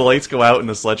 yeah, the lights go out, and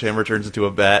the sledgehammer turns into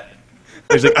a bat.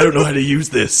 He's like, I don't know how to use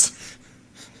this.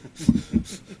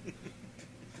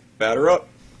 Batter up.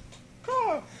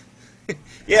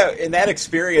 Yeah, in that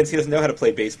experience, he doesn't know how to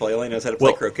play baseball. He only knows how to play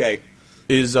Well- croquet.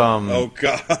 Is, Oh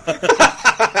God!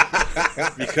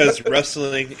 Because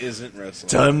wrestling isn't wrestling.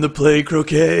 time to play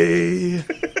croquet.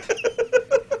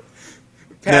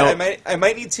 Pat, Now- I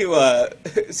might need to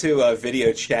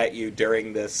video chat you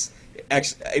during this.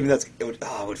 Actually, even though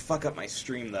it would fuck up my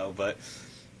stream though. But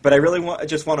I really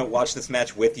just want to watch this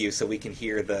match with you so we can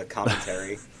hear the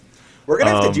commentary. We're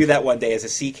gonna have to do that one day as a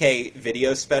CK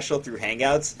video special through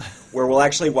Hangouts, where we'll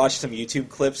actually watch some YouTube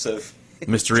clips of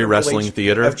Mystery Triple Wrestling H,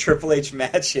 Theater. of Triple H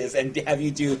matches and have you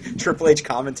do Triple H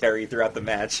commentary throughout the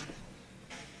match.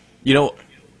 You know,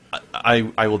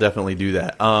 I will definitely do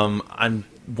that. I'm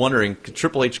wondering,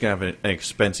 Triple H can have an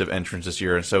expensive entrance this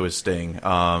year, and so is Sting.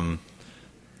 And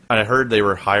I heard they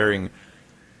were hiring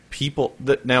people.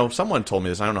 Now, someone told me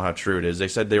this. I don't know how true it is. They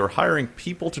said they were hiring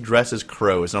people to dress as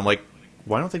crows, and I'm like,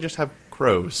 why don't they just have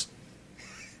crows?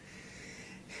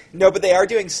 No, but they are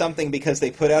doing something because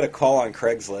they put out a call on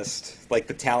Craigslist, like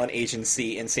the talent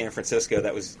agency in San Francisco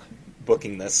that was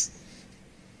booking this.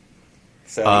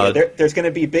 So yeah, there's going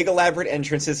to be big elaborate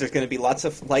entrances. There's going to be lots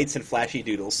of lights and flashy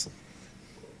doodles.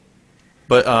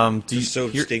 But do you, Just so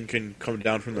here- Sting can come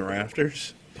down from the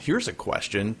rafters. here's a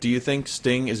question: do you think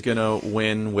Sting is going to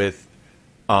win with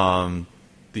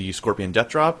the Scorpion Death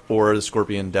Drop or the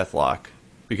Scorpion Deathlock?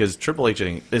 Because Triple H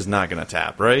is not going to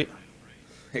tap, right?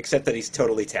 Except that he's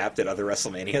totally tapped at other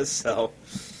WrestleManias. So,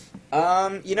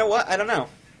 you know what? I don't know.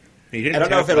 He didn't I don't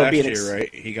know tap if it'll last be an year,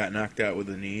 right? He got knocked out with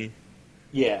a knee.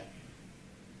 Yeah.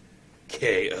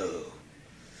 KO.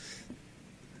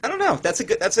 I don't know. That's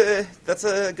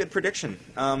a good prediction.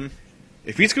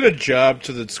 If he's going to job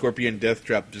to the Scorpion Death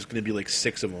Drop, there's going to be like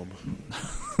 6 of them.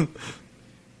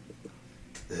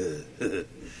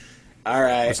 All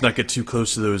right. Let's not get too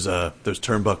close to those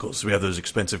turnbuckles. We have those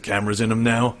expensive cameras in them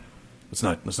now. Let's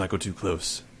not go too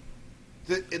close.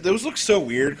 Those look so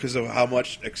weird because of how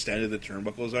much extended the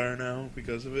turnbuckles are now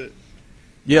because of it.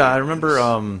 Yeah, I remember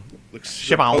Looks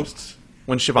Siobhan.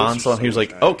 When Siobhan saw him, he was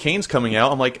like, "Oh, Kane's coming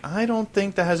out." I'm like, I don't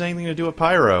think that has anything to do with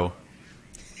Pyro.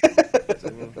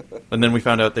 And then we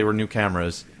found out they were new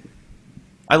cameras.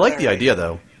 I like the idea,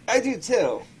 though. I do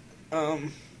too.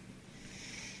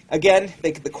 Again,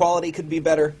 the quality could be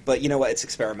better, but you know what? It's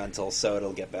experimental, so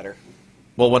it'll get better.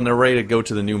 Well, when they're ready to go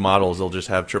to the new models, they'll just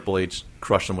have Triple H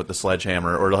crush them with the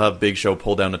sledgehammer, or they'll have Big Show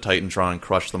pull down the Titantron and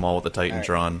crush them all with the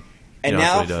Titantron. And that's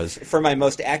now, what he does. for my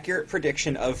most accurate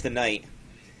prediction of the night,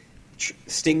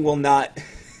 Sting will not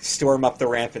storm up the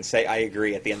ramp and say, "I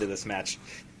agree" at the end of this match.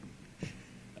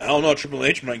 I don't know. Triple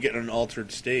H might get in an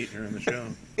altered state during the show.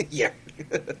 Yeah.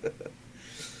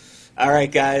 All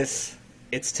right, guys.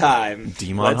 It's time.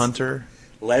 Demon Hunter?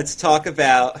 Let's talk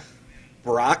about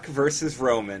Brock versus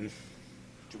Roman.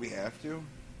 Do we have to?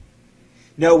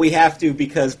 No, we have to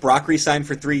because Brock re-signed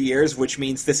for 3 years, which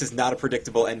means this is not a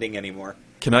predictable ending anymore.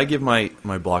 Can I give my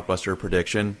Blockbuster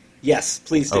prediction? Yes,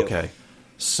 please do. Okay.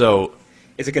 So,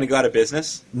 Is it going to go out of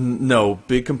business? no,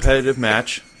 big competitive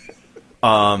match.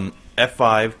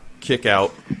 F5, kick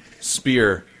out.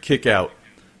 Spear, kick out.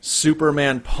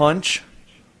 Superman punch.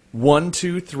 1,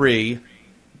 2, 3.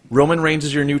 Roman Reigns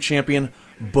is your new champion,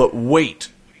 but wait.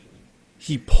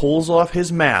 He pulls off his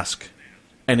mask,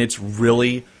 and it's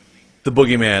really the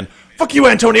Boogeyman. Fuck you,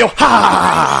 Antonio!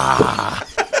 Ha!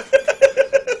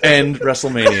 End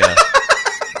WrestleMania.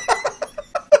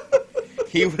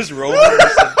 He was Roman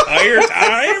this entire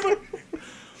time?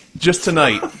 Just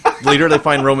tonight. Later they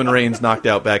find Roman Reigns knocked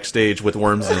out backstage with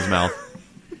worms in his mouth.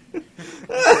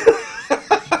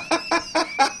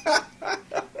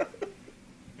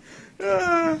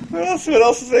 What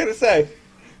else is there to say?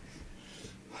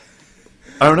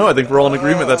 I don't know, I think we're all in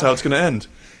agreement that's how it's going to end.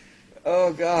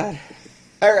 Oh, God.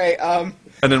 All right,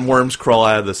 And then worms crawl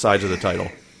out of the sides of the title.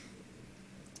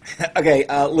 okay,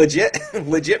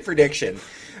 legit prediction.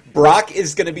 Brock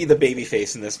is going to be the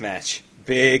babyface in this match.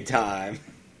 Big time.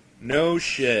 No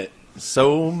shit.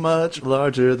 So much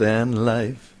larger than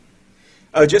life.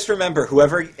 Oh, just remember,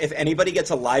 if anybody gets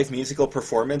a live musical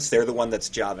performance, they're the one that's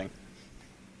jobbing.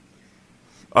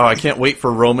 Oh, I can't wait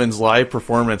for Roman's live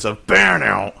performance of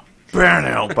Burnout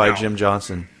by Jim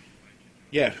Johnson.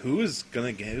 Yeah, who's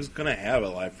gonna have a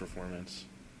live performance?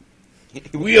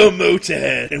 We are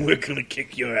Motorhead, and we're gonna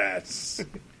kick your ass.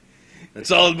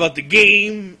 It's all about the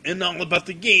game, and all about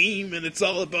the game, and it's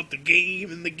all about the game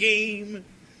and the game.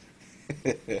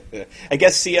 I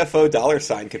guess CFO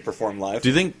 $sign could perform live. Do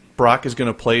you think Brock is going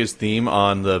to play his theme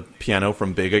on the piano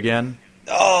from Big again?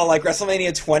 Oh, like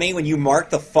WrestleMania 20 when you mark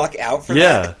the fuck out for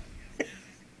Yeah. that?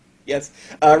 Yes.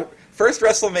 First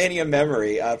WrestleMania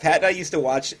memory. Pat and I used to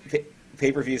watch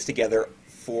pay-per-views together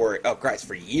for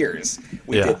years.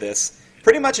 We Yeah. did this.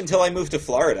 Pretty much until I moved to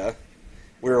Florida.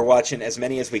 We were watching as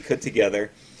many as we could together.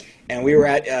 And we were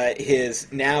at his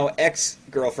now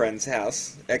ex-girlfriend's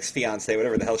house, ex-fiancée,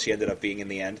 whatever the hell she ended up being in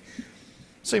the end.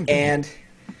 Same thing.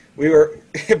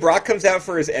 And Brock comes out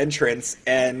for his entrance,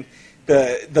 and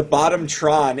the bottom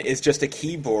Tron is just a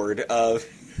keyboard of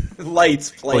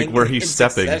lights playing Like where he's in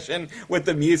stepping. succession with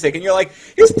the music, and you're like,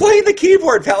 he's playing the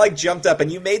keyboard. Pat jumped up,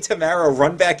 and you made Tamara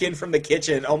run back in from the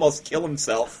kitchen and almost kill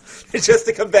himself just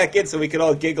to come back in so we could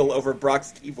all giggle over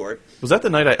Brock's keyboard. Was that the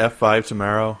night I F5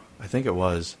 Tomorrow? I think it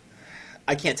was.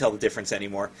 I can't tell the difference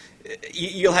anymore.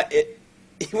 You'll have it.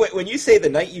 When you say the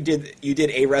night you did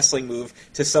a wrestling move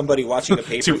to somebody watching a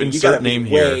pay-per-view, To you insert gotta be name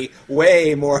way, here.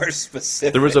 way more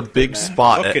specific. There was a big than that.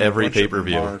 spot at Fucking every bunch of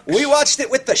pay-per-view. marks. We watched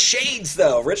it with the shades,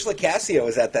 though. Rich Lacasio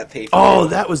was at that pay-per-view. Oh,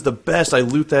 that was the best. I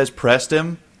Luthez pressed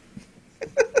him.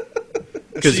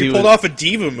 So you pulled off a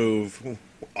diva move.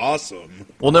 Awesome.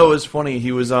 Well, no, it was funny.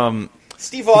 He was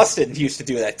Steve Austin used to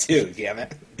do that too. Damn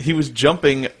it! he was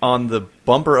jumping on the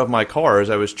bumper of my car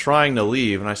as I was trying to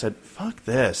leave, and I said, "Fuck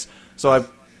this!" So I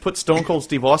put Stone Cold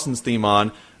Steve Austin's theme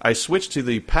on. I switched to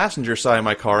the passenger side of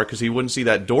my car because he wouldn't see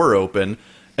that door open,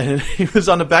 and he was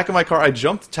on the back of my car. I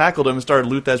jumped, tackled him, and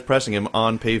started Luthez pressing him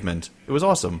on pavement. It was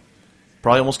awesome.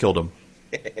 Probably almost killed him.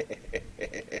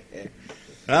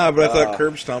 But I thought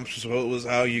curb stomps was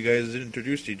how you guys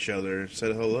introduced each other.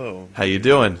 Said hello. How you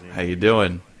doing? How you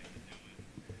doing?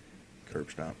 Curb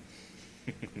stomp.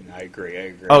 I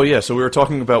agree. Oh yeah, so we were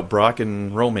talking about Brock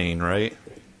and Romaine, right?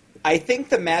 I think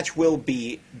the match will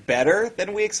be better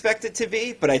than we expect it to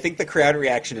be, but I think the crowd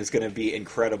reaction is going to be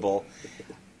incredible.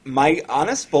 My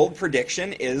honest, bold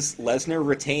prediction is Lesnar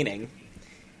retaining.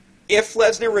 If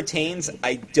Lesnar retains,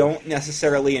 I don't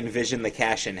necessarily envision the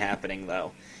cash-in happening,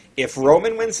 though. If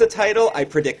Roman wins the title, I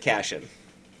predict cash-in.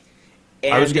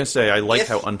 I was And going to say, I like if-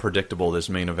 how unpredictable this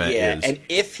main event Yeah, is. and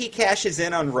if he cashes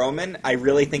in on Roman, I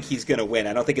really think he's going to win.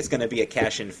 I don't think it's going to be a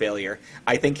cash-in failure.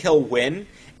 I think he'll win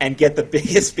and get the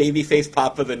biggest babyface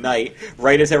pop of the night,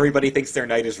 right as everybody thinks their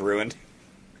night is ruined.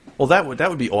 Well, that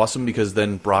would be awesome because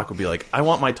then Brock would be like, I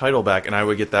want my title back, and I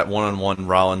would get that one-on-one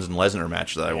Rollins and Lesnar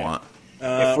match that I want.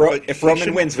 If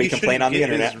Roman wins, we complain on the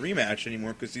internet. His rematch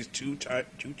anymore because he's two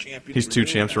champions. He's two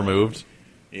champs now. removed.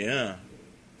 Yeah.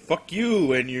 Fuck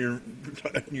you and your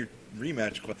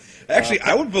rematch clause. Actually,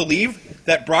 I would believe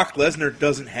that Brock Lesnar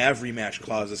doesn't have rematch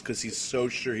clauses because he's so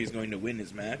sure he's going to win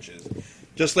his matches.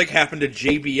 Just like happened to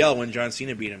JBL when John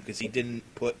Cena beat him because he didn't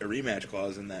put a rematch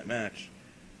clause in that match.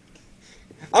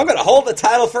 I'm going to hold the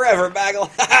title forever,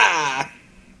 Bagel.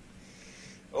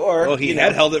 Or Well, he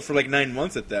had held it for like 9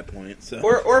 months at that point. So.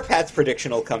 or Pat's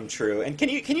prediction will come true. And can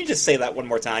you just say that one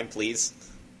more time, please?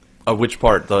 Which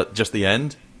part? Just the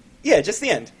end? Yeah, just the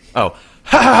end. Oh.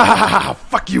 Ha ha ha ha ha!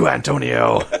 Fuck you,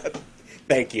 Antonio!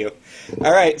 Thank you.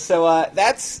 All right, so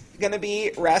that's going to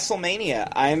be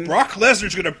WrestleMania. Brock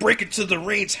Lesnar's going to break into the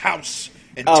Reigns house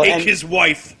and Oh, take and- his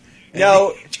wife. and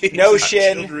No, change no his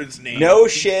Shin. children's name. No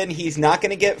Shin. He's not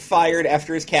going to get fired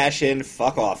after his cash in.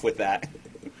 Fuck off with that.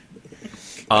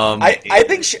 I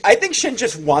think Shin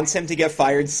just wants him to get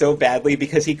fired so badly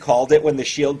because he called it when the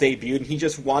Shield debuted, and he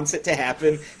just wants it to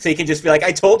happen so he can just be like,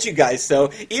 "I told you guys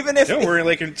so." Even if Don't worry,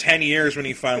 like in 10 years when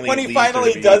he finally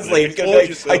does leave, he's gonna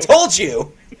be like, "I told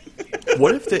you."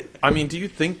 What if they... I mean, do you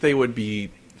think they would be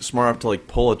smart enough to like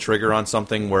pull a trigger on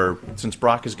something where, since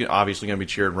Brock is obviously going to be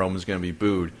cheered, Roman's going to be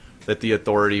booed, that the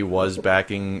Authority was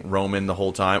backing Roman the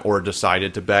whole time, or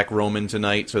decided to back Roman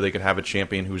tonight so they could have a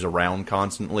champion who's around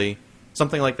constantly?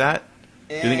 Something like that?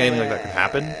 Do you think anything like that could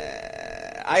happen?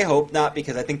 I hope not,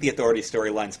 because I think the Authority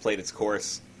storyline's played its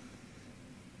course.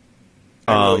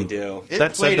 I really do. It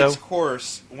That said, played its though-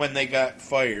 course when they got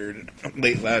fired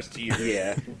late last year.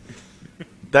 Yeah.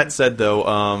 That said, though,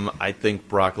 I think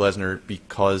Brock Lesnar,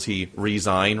 because he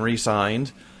resigned,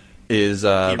 is...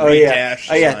 Oh yeah.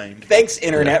 Re-dash Oh yeah. signed. Thanks,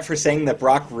 Internet, for saying that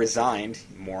Brock resigned,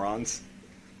 morons.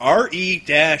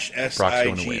 R-E-S-I-G-N,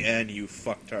 you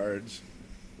fucktards.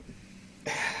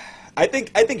 I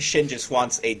think Shin just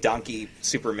wants a donkey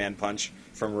Superman punch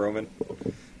from Roman.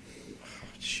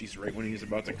 She's right when he's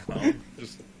about to come.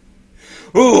 Just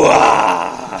Ooh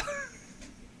ah!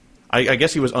 I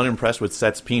guess he was unimpressed with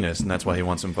Seth's penis, and that's why he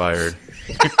wants him fired.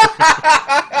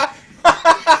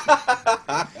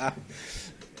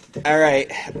 All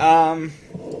right.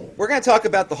 We're going to talk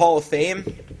about the Hall of Fame.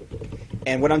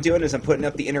 And what I'm doing is I'm putting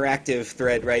up the interactive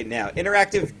thread right now.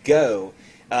 Interactive, go.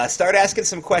 Start asking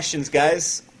some questions,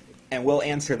 guys, and we'll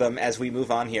answer them as we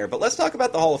move on here. But let's talk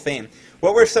about the Hall of Fame.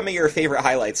 What were some of your favorite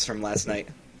highlights from last night?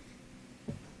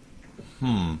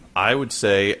 I would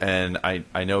say, and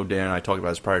I know Dan and I talked about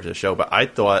this prior to the show, but I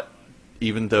thought,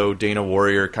 even though Dana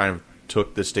Warrior kind of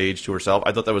took the stage to herself,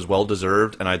 I thought that was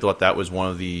well-deserved, and I thought that was one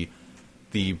of the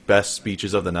best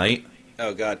speeches of the night.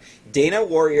 Oh, God. Dana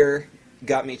Warrior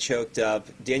got me choked up.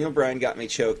 Daniel Bryan got me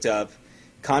choked up.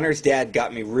 Connor's dad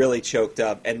got me really choked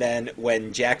up. And then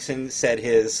when Jackson said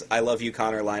his "I love you,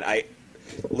 Connor" line, I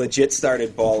legit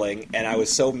started bawling, and I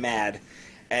was so mad.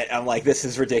 And I'm like, this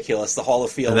is ridiculous. The Hall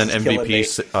of Fame And then is killing me.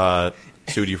 MVP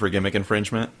sued you for gimmick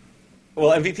infringement.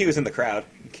 Well, MVP was in the crowd,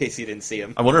 in case you didn't see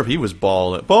him. I wonder if he was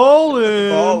balling.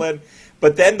 Balling.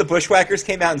 But then the Bushwhackers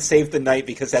came out and saved the night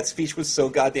because that speech was so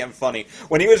goddamn funny.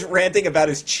 When he was ranting about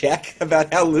his check,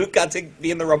 about how Luke got to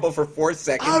be in the Rumble for 4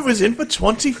 seconds. I was in for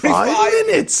 25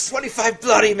 minutes. 25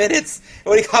 bloody minutes. And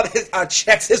when he got his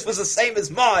checks, his was the same as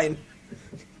mine.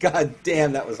 God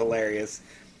damn, that was hilarious.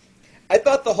 I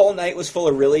thought the whole night was full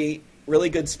of really, really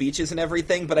good speeches and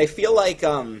everything, but I feel like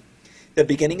the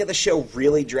beginning of the show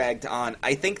really dragged on.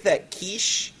 I think that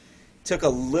Quiche took a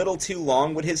little too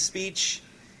long with his speech,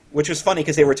 which was funny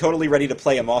because they were totally ready to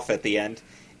play him off at the end.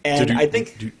 And I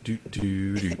think...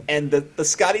 And the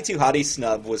Scotty 2 Hottie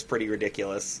snub was pretty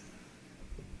ridiculous.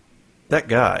 That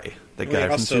guy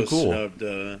from also Too Cool. snubbed,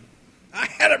 I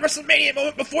had a WrestleMania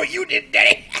moment before you did,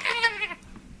 Daddy.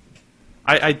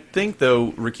 I think,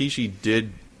 though, Rikishi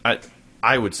did...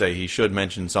 I would say he should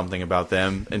mention something about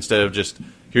them instead of just,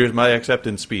 here's my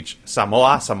acceptance speech.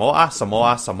 Samoa, Samoa,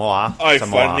 Samoa, Samoa, I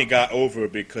Samoa. finally got over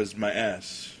because my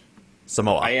ass.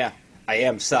 Samoa. I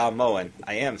am Samoan.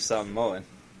 I am Samoan.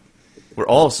 We're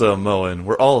all Samoan.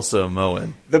 We're all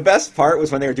Samoan. The best part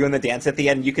was when they were doing the dance at the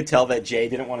end, you could tell that Jay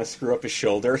didn't want to screw up his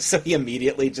shoulder, so he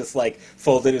immediately just, like,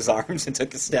 folded his arms and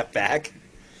took a step back.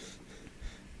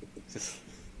 Just,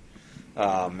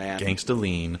 oh, man. Gangsta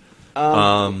lean.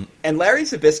 And Larry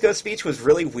Zbyszko's speech was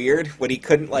really weird when he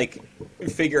couldn't, like,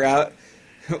 figure out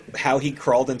how he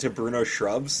crawled into Bruno's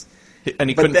shrubs. And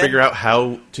he But couldn't then- figure out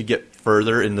how to get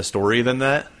further in the story than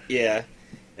that. Yeah.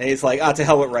 And he's like, to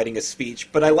hell with writing a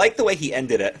speech. But I like the way he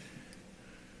ended it.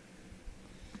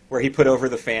 Where he put over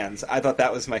the fans. I thought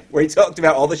that was where he talked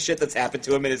about all the shit that's happened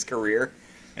to him in his career.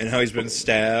 and how he's been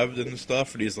stabbed and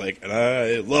stuff, and he's like, and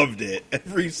I loved it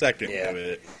every second Yeah. of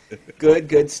it.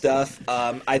 Good stuff.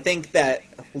 I think that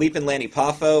Leap and Lanny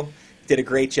Poffo did a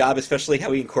great job, especially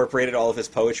how he incorporated all of his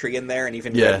poetry in there and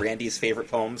even Yeah. read Randy's favorite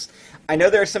poems. I know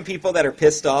there are some people that are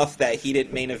pissed off that he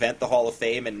didn't main event the Hall of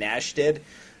Fame and Nash did,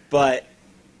 but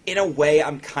in a way,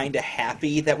 I'm kind of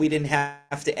happy that we didn't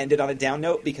have to end it on a down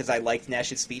note because I liked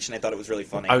Nash's speech and I thought it was really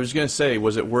funny. I was going to say,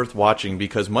 was it worth watching?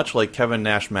 Because much like Kevin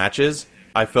Nash matches,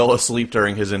 I fell asleep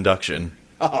during his induction.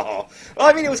 Oh, well,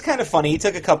 I mean, it was kind of funny. He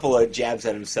took a couple of jabs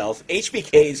at himself.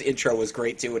 HBK's intro was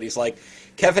great, too, and he's like,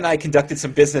 Kevin and I conducted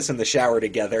some business in the shower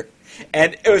together.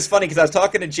 And it was funny because I was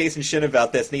talking to Jason Shin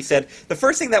about this, and he said, the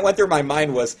first thing that went through my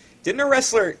mind was, didn't a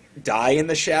wrestler die in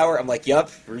the shower? I'm like,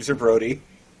 yup, Bruiser Brody.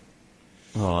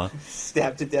 Aw.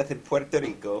 Stabbed to death in Puerto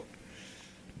Rico.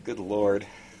 Good lord.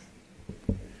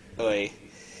 Oy.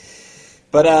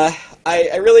 But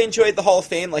I really enjoyed the Hall of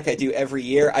Fame like I do every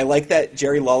year. I like that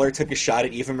Jerry Lawler took a shot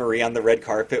at Eva Marie on the red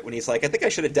carpet when he's like, I think I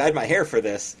should have dyed my hair for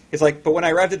this. He's like, but when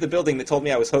I arrived at the building, they told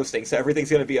me I was hosting, so everything's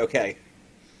going to be okay.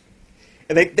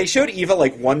 And they showed Eva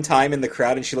like one time in the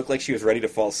crowd, and she looked like she was ready to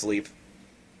fall asleep.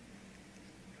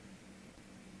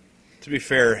 To be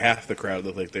fair, half the crowd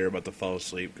looked like they were about to fall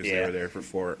asleep because Yeah. they were there for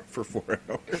 4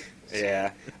 hours.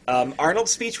 Yeah.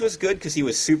 Arnold's speech was good because he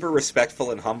was super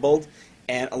respectful and humbled,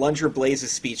 and Alundra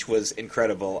Blaze's speech was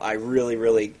incredible. I really,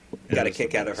 really got a was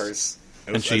kick the out of best. hers.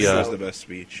 It was, And she, that was the best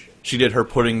speech. She did her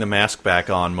putting the mask back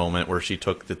on moment where she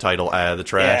took the title out of the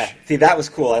trash. Yeah, see, that was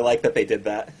cool. I like that they did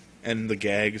that. And the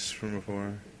gags from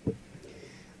before.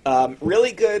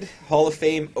 Really good Hall of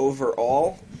Fame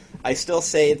overall. I still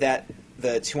say that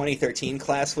the 2013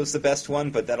 class was the best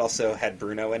one, but that also had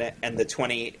Bruno in it, and the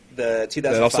 2005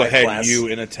 That also had class. you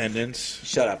in attendance.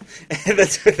 Shut up.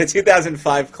 the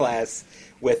 2005 class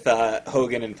with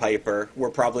Hogan and Piper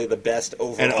were probably the best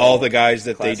overall. And all the guys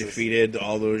that classes. they defeated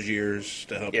all those years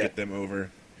to help Yeah. get them over.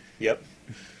 Yep.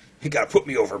 You gotta put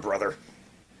me over, brother.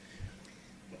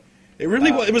 It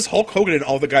really was. It was Hulk Hogan and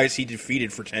all the guys he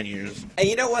defeated for 10 years. And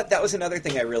you know what? That was another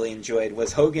thing I really enjoyed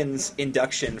was Hogan's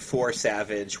induction for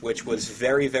Savage, which was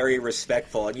very, very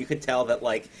respectful, and you could tell that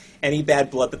like any bad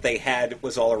blood that they had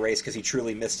was all erased because he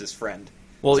truly missed his friend.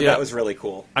 Well, So yeah. that was really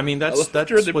cool. I mean, I that's loved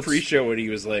during the what's- pre-show when he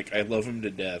was like, "I love him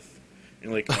to death."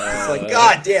 And like, It's like,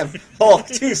 God damn, Hulk,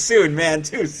 too soon, man,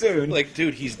 too soon. like,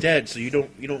 dude, he's dead, so you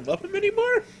don't love him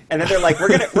anymore. And then they're like,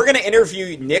 we're gonna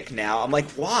interview Nick now. I'm like,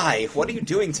 why? What are you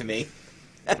doing to me?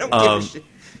 I don't give a shit.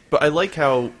 But I like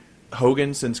how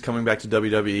Hogan, since coming back to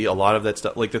WWE, a lot of that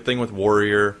stuff, like the thing with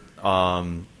Warrior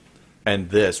and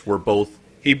this, were both.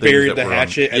 He things buried that the were on-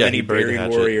 hatchet, and yeah, then he buried the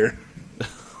hatchet. Warrior.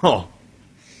 Oh,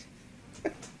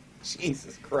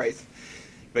 Jesus Christ.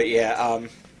 But yeah,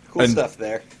 cool And- stuff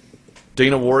there.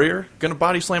 Dana Warrior gonna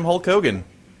body slam Hulk Hogan.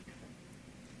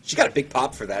 She got a big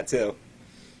pop for that too.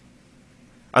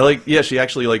 I like. Yeah, she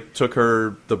actually like took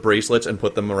the bracelets and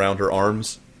put them around her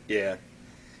arms. Yeah.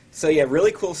 So yeah,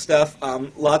 really cool stuff.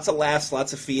 Lots of laughs,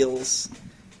 lots of feels.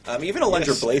 Even Alundra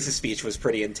Yes. Blaze's speech was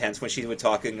pretty intense when she was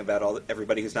talking about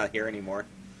everybody who's not here anymore.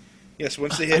 Yes,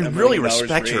 once they I hit $1 really million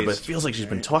respect her, but it raised, feels like she's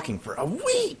been right? talking for a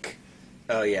week.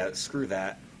 Oh yeah, screw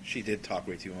that. She did talk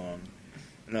way too long.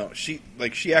 No, she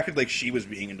acted like she was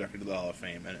being inducted to the Hall of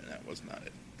Fame, and that was not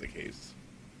the case.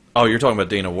 Oh, you're talking about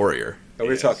Dana Warrior. Oh, we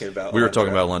were Yes. talking about. We were Alundra.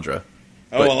 talking about Alundra.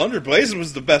 Oh, But- well, Under Blazing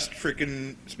was the best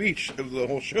freaking speech of the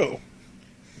whole show.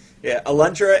 Yeah,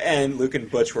 Alundra and Luke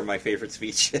and Butch were my favorite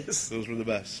speeches. Those were the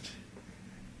best.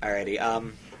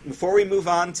 Alrighty. Before we move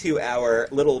on to our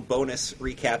little bonus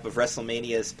recap of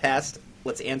WrestleMania's past,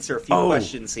 let's answer a few Oh.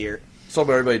 questions here. Saw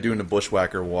everybody doing the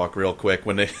bushwhacker walk real quick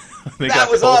when they they That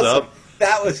got was called awesome. up,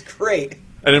 That was great.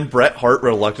 and then Bret Hart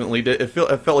reluctantly did. It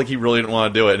felt like he really didn't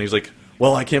want to do it, and he's like,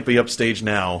 "Well, I can't be upstage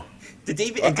now." Did I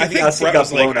DiBiase think Brett got was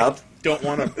blown like, up? I don't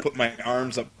want to put my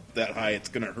arms up that high. It's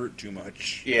going to hurt too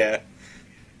much. Yeah.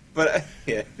 But,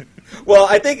 yeah. Well,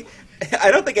 I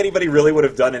don't think anybody really would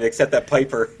have done it except that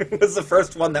Piper was the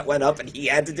first one that went up and he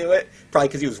had to do it, probably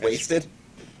because he was wasted.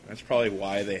 That's probably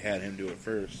why they had him do it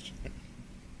first.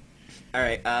 All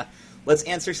right, let's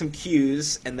answer some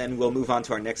cues, and then we'll move on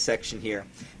to our next section here.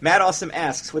 Matt Awesome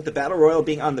asks, with the Battle Royal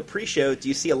being on the pre-show, do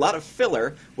you see a lot of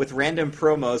filler with random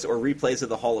promos or replays of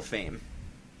the Hall of Fame?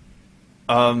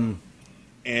 And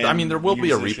I mean, there will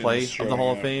be a musicians replay of the showing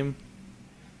Hall of up. Fame,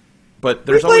 but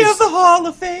there's Replay always of the Hall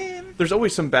of Fame! there's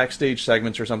always some backstage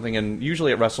segments or something, and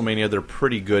usually at WrestleMania they're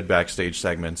pretty good backstage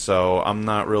segments. So I'm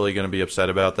not really going to be upset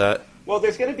about that. Well,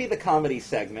 there's going to be the comedy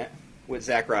segment with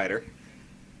Zack Ryder.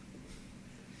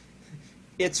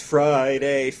 It's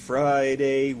Friday,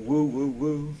 woo, woo,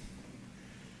 woo.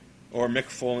 Or Mick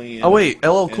Foley. Oh wait,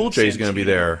 LL Cool and J is going to be Santino.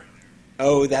 there.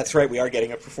 Oh, that's right. We are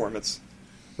getting a performance.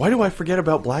 Why do I forget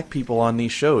about black people on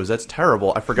these shows? That's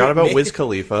terrible. I forgot about Wiz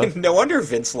Khalifa. No wonder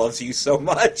Vince loves you so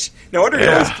much. No wonder he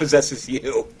Yeah. always possesses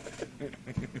you.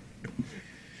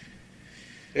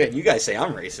 And you guys say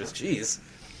I'm racist. Jeez.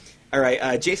 All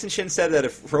right. Jason Shin said that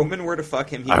if Roman were to fuck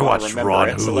him, he'd I want to watched remember Raw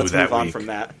it. and So Hulu let's that move on week. from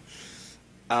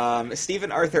that.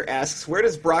 Stephen Arthur asks, where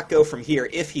does Brock go from here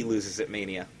if he loses at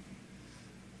Mania?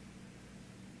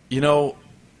 You know,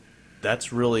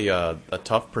 that's really a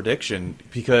tough prediction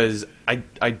because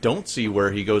I don't see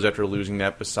where he goes after losing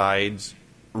that besides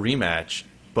rematch.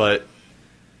 But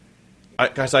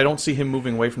guys, I don't see him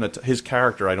moving away from his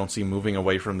character. I don't see moving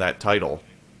away from that title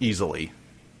easily.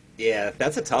 Yeah,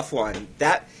 that's a tough one.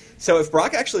 So if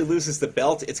Brock actually loses the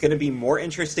belt, it's going to be more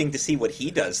interesting to see what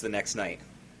he does the next night.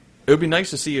 It would be nice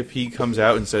to see if he comes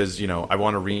out and says, you know, I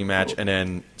want a rematch, and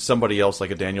then somebody else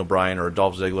like a Daniel Bryan or a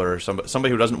Dolph Ziggler or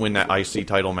somebody who doesn't win that IC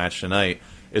title match tonight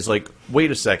is like,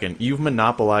 wait a second, you've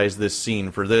monopolized this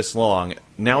scene for this long.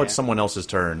 Now it's Yeah. someone else's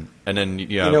turn, and then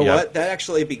You know what? That'd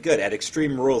actually be good. At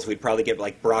Extreme Rules, we'd probably get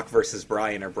like Brock versus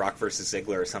Bryan or Brock versus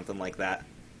Ziggler or something like that.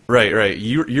 Right.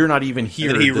 You're not even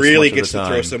here. And he this really much of gets the to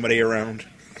time. throw somebody around.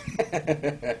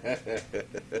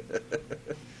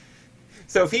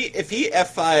 So if he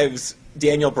F5s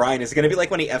Daniel Bryan, is it going to be like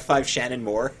when he F5 Shannon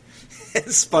Moore and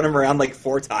spun him around like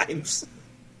 4 times?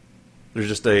 There's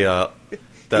just a He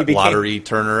that became- lottery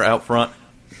turner out front.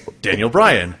 Daniel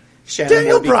Bryan. Shannon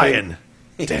Daniel Moore Bryan.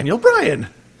 Daniel Bryan.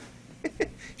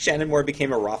 Shannon Moore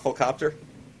became a rafflecopter.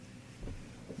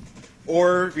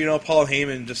 Or, Paul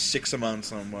Heyman just sicks him on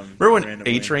someone. Remember when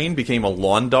randomly. A-Train became a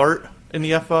lawn dart in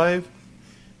the F5?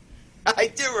 I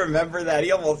do remember that.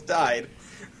 He almost died.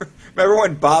 Remember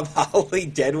when Bob Holly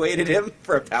deadweighted him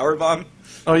for a powerbomb?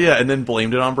 Oh yeah, and then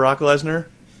blamed it on Brock Lesnar.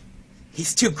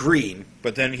 He's too green.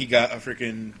 But then he got a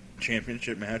freaking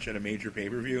championship match at a major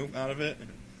pay-per-view out of it.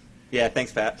 Yeah,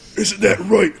 thanks, Pat. Isn't that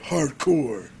right,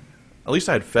 hardcore? At least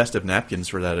I had festive napkins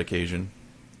for that occasion.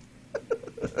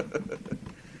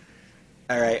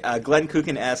 All right, Glenn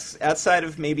Kukin asks, outside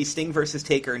of maybe Sting versus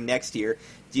Taker next year,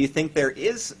 do you think there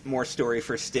is more story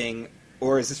for Sting,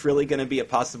 or is this really going to be a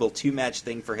possible 2-match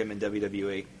thing for him in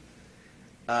WWE?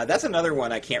 That's another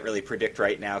one I can't really predict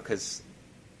right now, because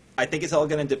I think it's all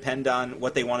going to depend on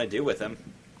what they want to do with him.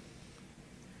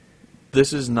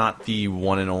 This is not the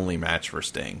one and only match for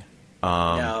Sting.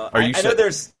 No, Are you I know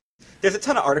there's a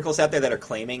ton of articles out there that are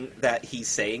claiming that he's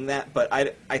saying that, but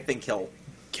I think he'll...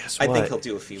 Guess I what? think he'll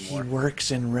do a few more. He works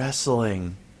in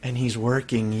wrestling, and he's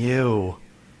working you.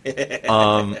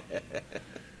 Are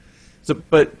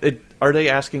they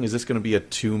asking, is this going to be a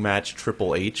 2-match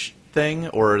Triple H thing,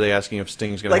 or are they asking if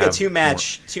Sting's going to Like have a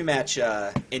two-match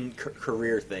in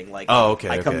career thing. Like, Oh, okay.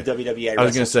 I come okay. to WWE. I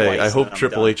was going to say, I hope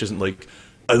Triple H isn't like,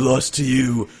 I lost to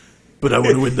you, but I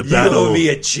want to win the You battle. owe me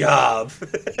a job.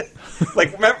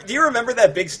 Like, do you remember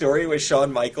that big story with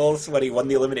Shawn Michaels when he won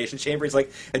the Elimination Chamber? He's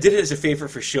like, I did it as a favor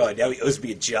for Shawn. Now he owes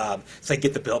me a job, so I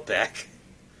get the belt back.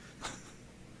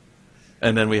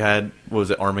 And then we had, what was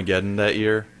it, Armageddon that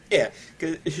year? Yeah,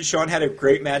 because Shawn had a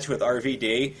great match with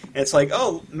RVD, and it's like,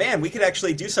 oh man, we could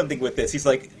actually do something with this. He's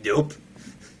like, nope.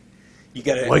 You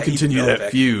gotta. Why I need the continue belt that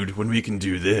back. feud when we can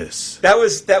do this? That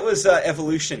was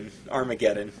Evolution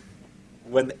Armageddon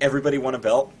when everybody won a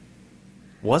belt.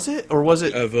 Was it? Or was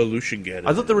it? Evolution get it.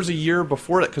 I thought there was a year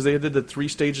before that, because they did the 3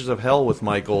 stages of hell with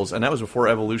Michaels, and that was before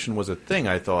Evolution was a thing,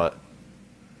 I thought.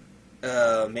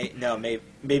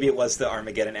 Maybe it was the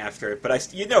Armageddon after it,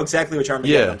 but you know exactly which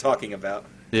Armageddon Yeah. I'm talking about.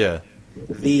 Yeah.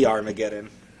 The Armageddon.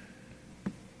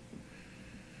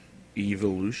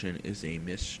 Evolution is a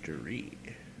mystery.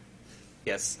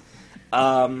 Yes.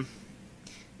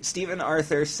 Stephen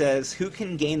Arthur says, who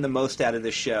can gain the most out of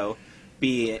the show?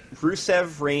 Be it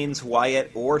Rusev, Reigns,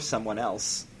 Wyatt, or someone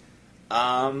else?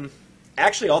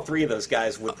 Actually, all 3 of those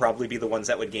guys would probably be the ones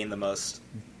that would gain the most.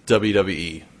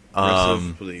 WWE.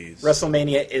 Rusev, please.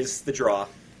 WrestleMania is the draw.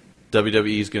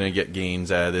 WWE's going to get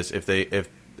gains out of this if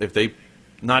they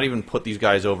not even put these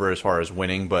guys over as far as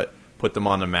winning, but put them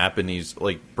on the map. And these,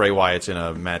 like, Bray Wyatt's in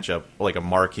a matchup, like a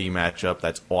marquee matchup.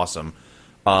 That's awesome.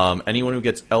 Anyone who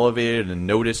gets elevated and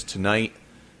noticed tonight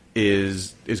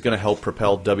is going to help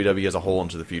propel WWE as a whole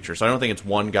into the future. So I don't think it's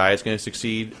one guy that's going to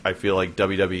succeed. I feel like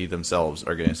WWE themselves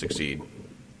are going to succeed.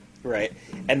 Right.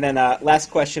 And then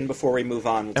last question before we move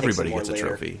on. We'll take Everybody some more gets a later.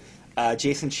 trophy.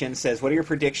 Jason Chin says, what are your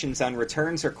predictions on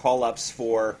returns or call-ups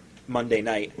for Monday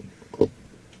night?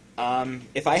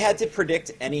 If I had to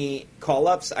predict any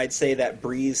call-ups, I'd say that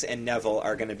Breeze and Neville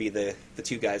are going to be the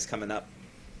 2 guys coming up.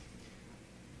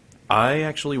 I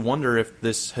actually wonder if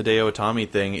this Hideo Itami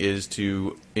thing is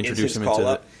to introduce him into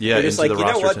the They're just into like, the you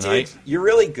know roster what, tonight. dude? You're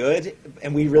really good,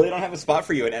 and we really don't have a spot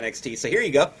for you in NXT, so here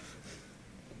you go.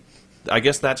 I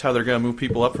guess that's how they're going to move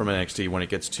people up from NXT when it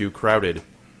gets too crowded.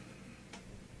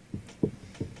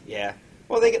 Yeah.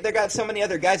 Well, they got so many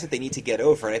other guys that they need to get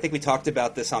over, and I think we talked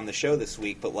about this on the show this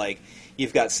week, but, like,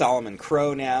 you've got Solomon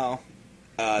Crow now.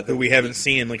 Who we haven't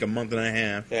seen in like a month and a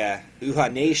half. Yeah,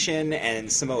 Uhaa Nation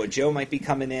and Samoa Joe might be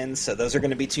coming in, so those are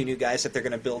going to be two new guys that they're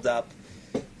going to build up.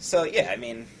 So, yeah, I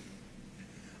mean...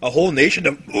 A whole nation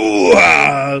of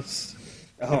oohs.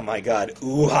 Oh, my God.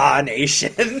 Uhaa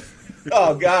Nation?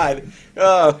 Oh, God.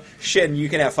 Oh, Shin, you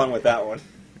can have fun with that one.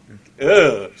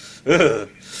 Ugh. Ugh.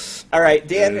 All right,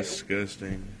 Dan,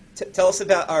 Disgusting. tell us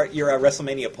about your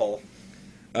WrestleMania poll.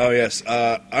 Oh yes,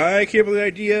 I came up with the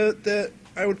idea that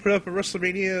I would put up a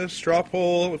WrestleMania straw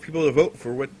poll with people to vote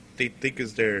for what they think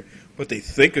is their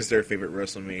favorite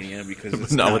WrestleMania because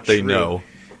it's Not what they true. know.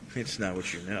 It's not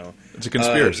what you know. It's a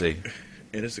conspiracy.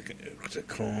 It's a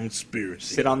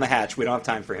conspiracy. Sit on the hatch. We don't have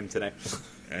time for him today.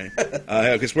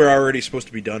 Because we're already supposed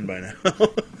to be done by now.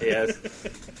 Yes.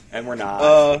 And we're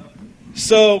not.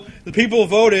 So the people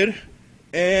voted,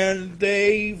 and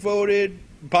they voted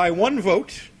by one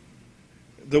vote.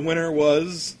 The winner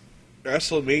was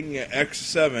WrestleMania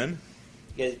X7.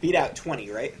 Yeah, it beat out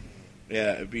 20, right?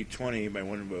 Yeah, it beat 20 by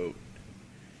one vote.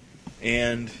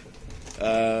 And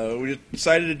what we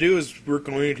decided to do is we're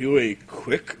going to do a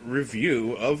quick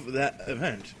review of that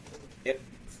event. Yep.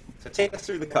 So take us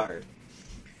through the card.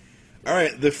 All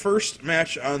right, the first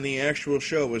match on the actual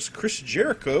show was Chris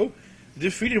Jericho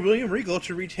defeated William Regal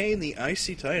to retain the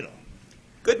IC title.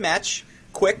 Good match.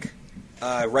 Quick.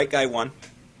 Right guy won.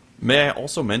 May I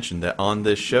also mention that on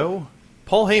this show,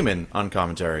 Paul Heyman on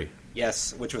commentary.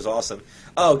 Yes, which was awesome.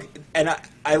 Oh, and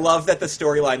I love that the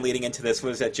storyline leading into this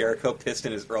was that Jericho pissed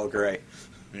in his Earl Grey.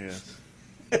 Yeah.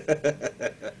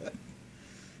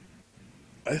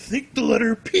 I think the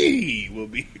letter P will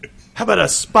be... How about a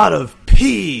spot of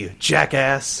pee,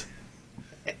 jackass?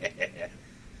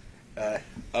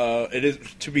 It is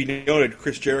to be noted,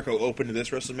 Chris Jericho opened this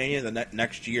WrestleMania, the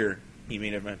next year he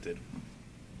main evented.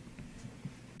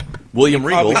 William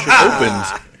Regal Probably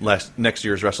opened next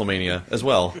year's WrestleMania as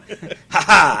well.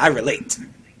 Haha, I relate.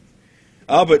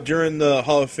 But during the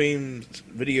Hall of Fame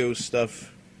video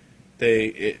stuff,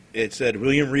 it said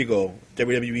William Regal,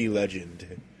 WWE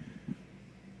legend.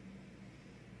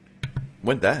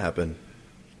 When'd that happen?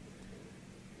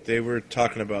 They were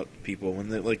talking about people when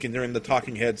during the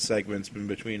talking head segments in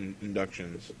between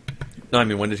inductions. No, I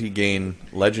mean, when did he gain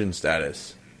legend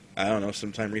status? I don't know,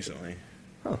 sometime recently.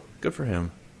 Oh, good for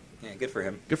him. Yeah, good for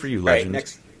him. Good for you, All right,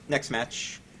 legend. next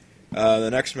match. The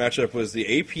next matchup was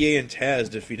the APA and Taz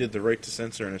defeated the Right to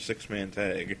Censor in a 6-man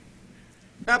tag.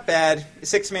 Not bad.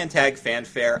 6-man tag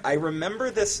fanfare. I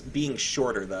remember this being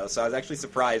shorter, though, so I was actually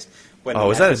surprised when Oh, the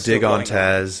is match that a was still dig on going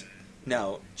Taz?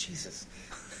 No. Jesus.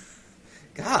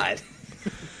 God.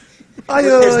 I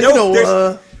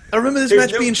remember this there's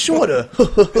match no- being shorter.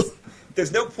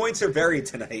 There's no points are buried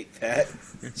tonight, Pat.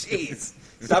 Jeez.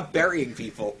 Stop burying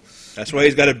people. That's why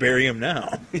he's got to bury him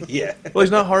now. Yeah. Well,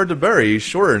 he's not hard to bury. He's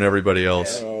shorter than everybody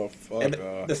else. Oh, fuck And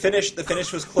off. the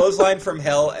finish was clothesline from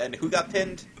hell, and who got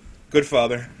pinned? Good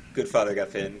father. Goodfather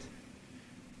got pinned.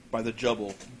 By the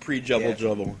Jubble. Pre-Jubble Yeah.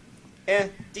 Jubble.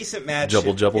 Decent match.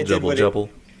 Jubble, It- jubble, it did jubble, what jubble.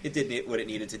 It did what it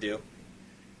needed to do.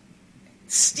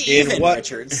 Steven what-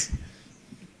 Richards.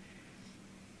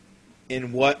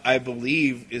 In what I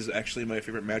believe is actually my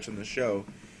favorite match on the show,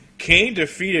 Kane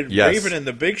defeated Yes. Raven and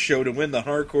the Big Show to win the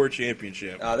Hardcore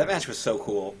Championship. That match was so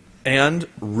cool. And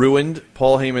ruined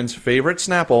Paul Heyman's favorite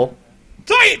Snapple.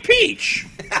 Diet Peach!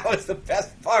 That was the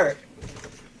best part.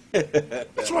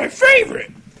 That's my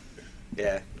favorite!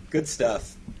 Yeah, good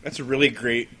stuff. That's a really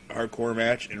great hardcore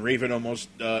match, and Raven almost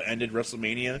ended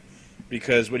WrestleMania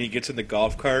because when he gets in the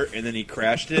golf cart and then he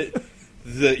crashed it,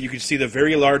 you could see the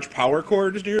very large power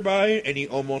cords nearby, and he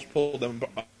almost pulled them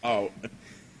out.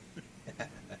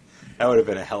 That would have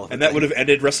been a hell of a And that thing. would have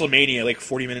ended WrestleMania like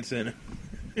 40 minutes in.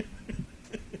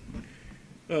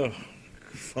 Oh,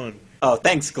 fun. Oh,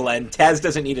 thanks, Glenn. Taz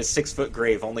doesn't need a 6-foot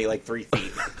grave, only like 3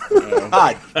 feet.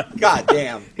 God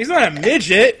damn. He's not a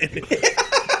midget!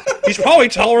 He's probably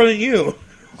taller than you.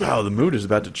 Wow, the mood is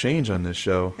about to change on this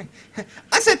show.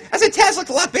 I said Taz looked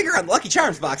a lot bigger on the Lucky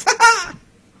Charms box. Oh,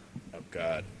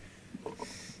 God.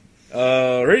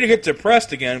 Ready to get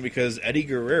depressed again because Eddie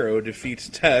Guerrero defeats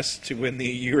Tess to win the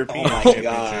European Oh my Championship.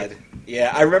 God.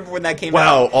 Yeah, I remember when that came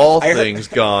Wow, out. all I heard- things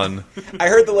gone. I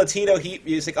heard the Latino Heat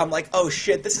music. I'm like, oh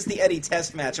shit, this is the Eddie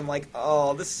Test match. I'm like,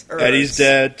 oh, this hurts. Eddie's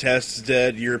dead, Tess is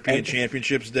dead, European And-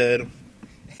 Championship's dead.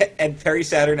 and Perry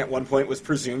Saturn at one point was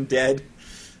presumed dead.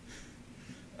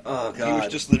 Oh, God. He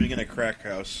was just living in a crack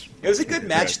house. It was a good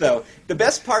match, though. The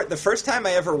best part, the first time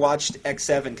I ever watched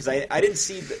X7, because I didn't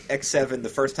see the X7 the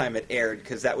first time it aired,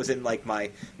 because that was in like my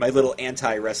little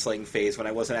anti-wrestling phase when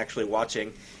I wasn't actually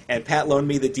watching, and Pat loaned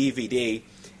me the DVD,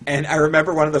 and I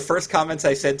remember one of the first comments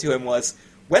I said to him was,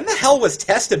 "When the hell was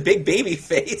Test a big baby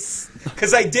face?"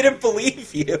 Because I didn't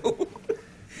believe you.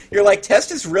 You're like,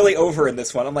 Test is really over in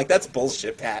this one. I'm like, that's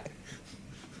bullshit, Pat.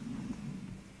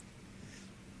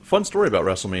 Fun story about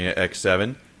WrestleMania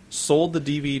X7. Sold the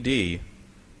DVD.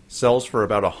 Sells for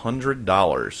about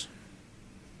 $100.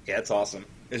 Yeah, it's awesome.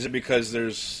 Is it because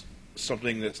there's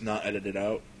something that's not edited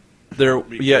out?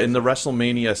 Yeah, in the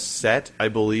WrestleMania set, I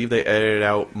believe they edited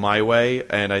out My Way,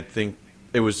 and I think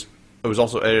it was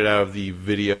also edited out of the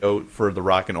video for the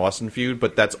Rock and Austin feud,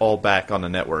 but that's all back on the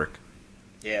network.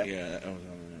 Yeah. Yeah, that was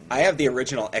on I have the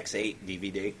original X8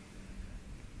 DVD.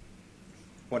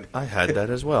 I had that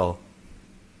as well.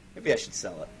 Maybe I should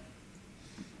sell it.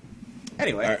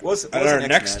 Anyway, All right. what was At the our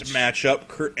next match? matchup,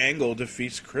 Kurt Angle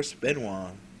defeats Chris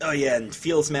Benoit. Oh, yeah, and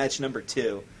Fields match number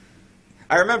 2.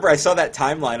 I remember I saw that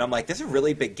timeline. I'm like, there's a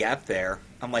really big gap there.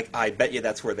 I'm like, I bet you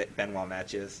that's where the Benoit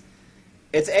match is.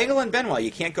 It's Angle and Benoit.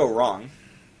 You can't go wrong.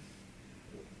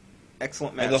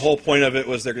 Excellent match. And the whole point of it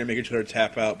was they're going to make each other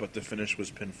tap out, but the finish was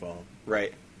pinfall.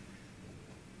 Right.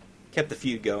 Kept the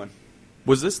feud going.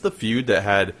 Was this the feud that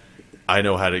had, I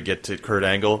know how to get to Kurt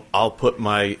Angle, I'll put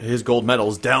his gold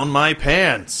medals down my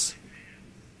pants?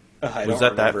 I Was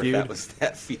don't that remember if feud? that was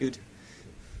that feud.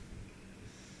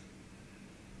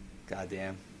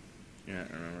 Goddamn. Yeah,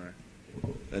 I remember.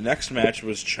 The next match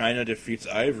was China defeats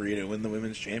Ivory to win the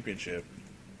women's championship.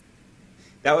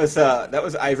 That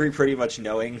was Ivory pretty much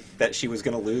knowing that she was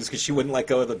going to lose because she wouldn't let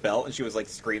go of the belt and she was like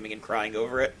screaming and crying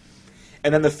over it.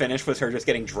 And then the finish was her just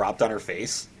getting dropped on her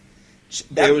face.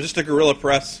 It was just a gorilla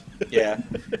press. Yeah.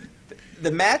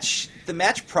 The match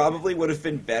probably would have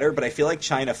been better, but I feel like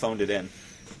China phoned it in.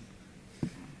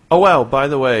 Oh, wow, by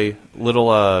the way,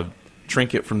 little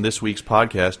trinket from this week's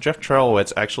podcast, Jeff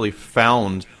Trelowitz actually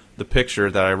found the picture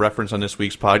that I referenced on this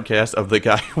week's podcast of the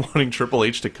guy wanting Triple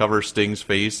H to cover Sting's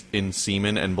face in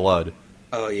semen and blood.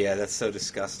 Oh, yeah, that's so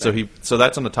disgusting. So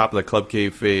that's on the top of the Club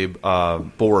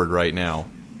Kayfabe board right now.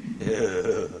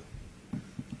 Ugh.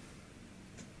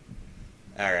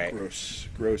 All right.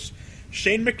 Gross.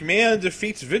 Shane McMahon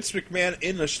defeats Vince McMahon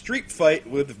in a street fight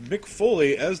with Mick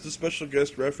Foley as the special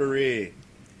guest referee.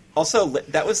 Also,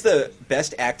 that was the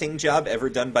best acting job ever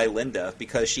done by Linda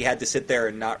because she had to sit there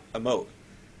and not emote.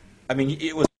 I mean,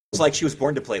 it was like she was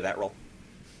born to play that role.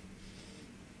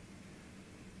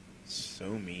 So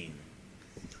mean.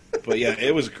 But yeah,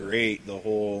 it was great the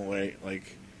whole way.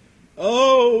 Like,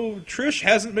 oh, Trish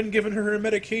hasn't been giving her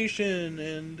medication,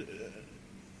 and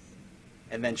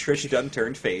then Trish Dunn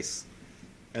turned face.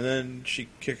 and then she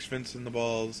kicks Vince in the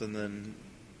balls, and then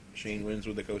Shane wins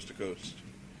with the coast to coast.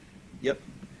 Yep.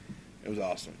 It was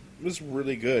awesome. It was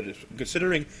really good,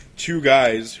 considering two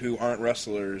guys who aren't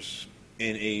wrestlers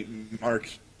in a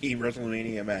marquee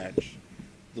WrestleMania match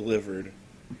delivered.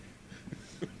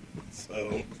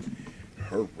 So,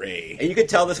 hooray! And you could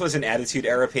tell this was an Attitude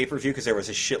Era pay-per-view because there was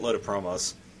a shitload of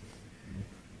promos.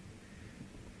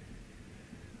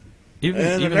 And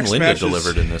the Even next Linda match is-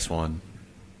 delivered in this one.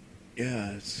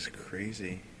 Yeah, it's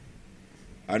crazy.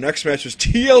 Our next match was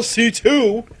TLC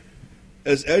 2,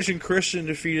 as Edge and Christian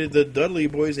defeated the Dudley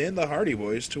Boys and the Hardy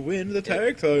Boys to win the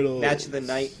tag titles. Match of the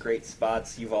night, great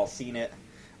spots. You've all seen it.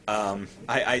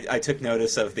 I took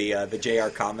notice of the JR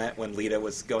comment when Lita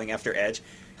was going after Edge.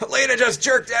 Lita just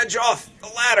jerked Edge off the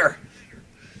ladder.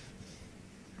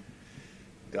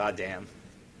 God damn.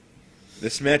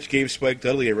 This match gave Spike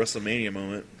Dudley a WrestleMania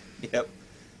moment. Yep.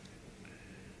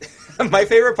 My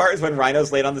favorite part is when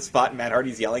Rhino's laid on the spot and Matt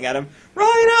Hardy's yelling at him,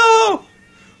 Rhino!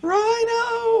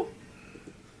 Rhino!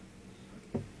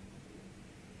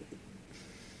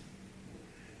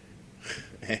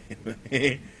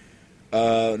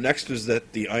 Next was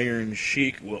that the Iron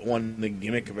Sheik won the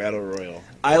Gimmick Battle Royal.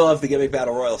 I love the Gimmick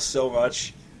Battle Royal so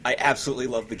much. I absolutely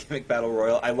love the Gimmick Battle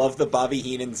Royal. I love the Bobby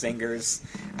Heenan zingers.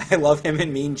 I love him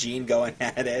and Mean Gene going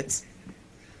at it.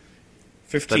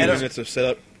 15 That is- minutes of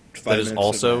setup. 5 That is minutes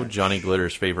also of match. Johnny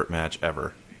Glitter's favorite match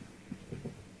ever.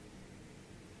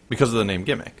 Because of the name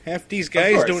Gimmick. Half these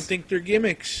guys course. don't think they're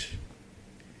gimmicks.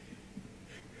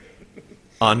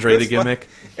 Andre the It was fun- Gimmick.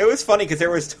 It was funny because there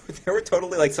were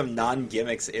totally like some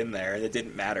non-gimmicks in there, and it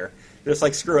didn't matter. They're just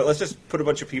like, screw it, let's just put a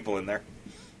bunch of people in there.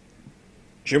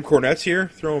 Jim Cornette's here?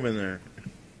 Throw him in there.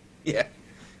 Yeah.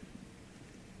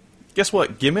 Guess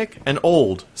what? Gimmick and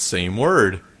old. Same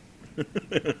word.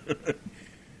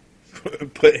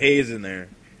 Put Hayes in there.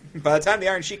 By the time the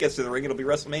Iron Sheik gets to the ring, it'll be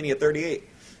WrestleMania 38.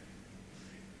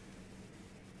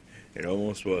 It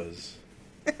almost was.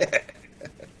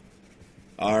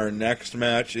 Our next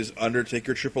match is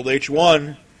Undertaker Triple H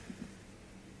 1.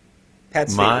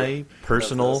 Pat's My favorite.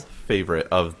 personal Of favorite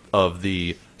of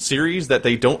the series that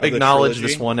they don't the acknowledge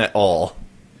trilogy? this one at all.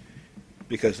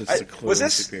 Because it's the clearly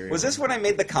superior. was this when I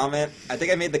made the comment? I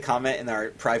think I made the comment in our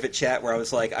private chat where I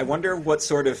was like, I wonder what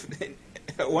sort of,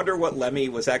 I wonder what Lemmy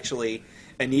was actually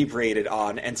inebriated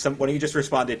on, and one of you just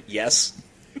responded, yes.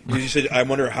 You said, I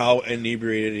wonder how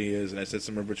inebriated he is, and I said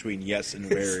somewhere between yes and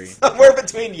very. Somewhere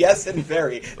between yes and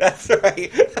very. That's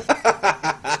right.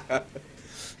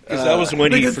 Because that was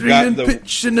when he forgot the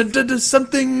pitch and did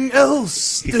something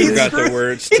else. he forgot the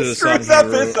words to He the song screws he up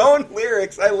wrote. his own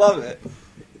lyrics. I love it.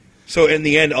 So in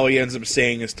the end, all he ends up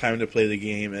saying is time to play the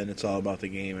game, and it's all about the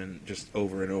game, and just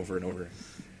over and over and over.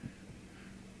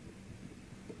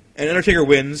 And Undertaker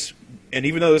wins, and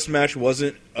even though this match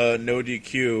wasn't no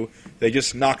DQ, they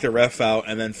just knock the ref out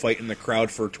and then fight in the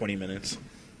crowd for 20 minutes.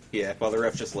 Yeah, while the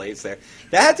ref just lays there.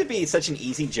 That had to be such an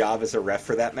easy job as a ref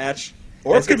for that match.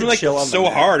 Or it Just could get be to chill on the so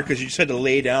mat. hard because you just had to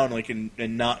lay down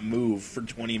and not move for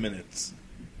 20 minutes.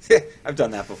 I've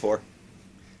done that before.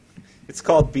 It's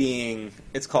called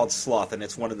sloth, and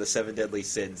it's one of the 7 deadly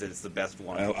sins, and it's the best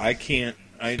one. I can't.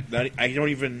 I don't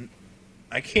even.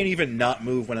 I can't even not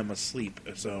move when I'm asleep.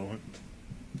 So.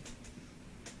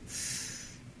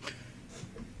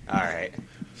 All right.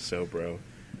 So, bro.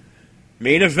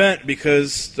 Main event,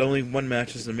 because only one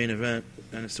match is the main event,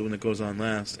 and it's the one that goes on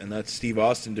last, and that's Steve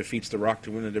Austin defeats The Rock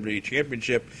to win the WWE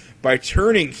Championship by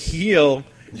turning heel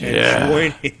Yeah.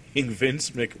 and joining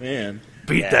Vince McMahon.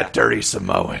 Beat Yeah. that dirty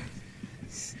Samoan.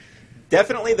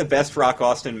 Definitely the best Rock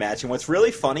Austin match, and what's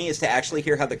really funny is to actually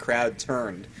hear how the crowd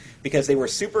turned, because they were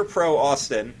super pro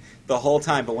Austin the whole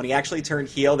time, but when he actually turned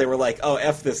heel, they were like, oh,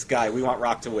 F this guy, we want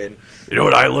Rock to win. You know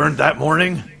what I learned that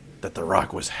morning? That The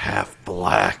Rock was half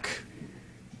black.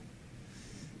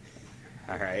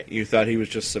 All right. You thought he was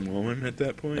just Samoan at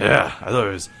that point? Yeah, I thought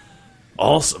it was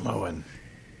all Samoan.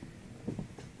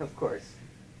 Of course.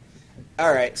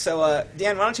 All right, so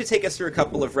Dan, why don't you take us through a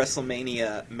couple of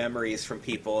WrestleMania memories from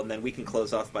people, and then we can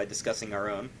close off by discussing our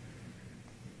own.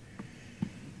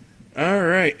 All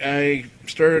right, I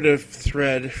started a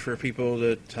thread for people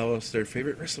to tell us their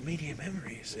favorite WrestleMania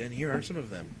memories, and here are some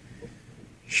of them.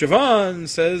 Siobhan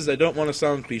says, I don't want to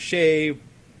sound cliche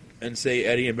and say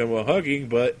Eddie and Benoit hugging,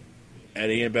 but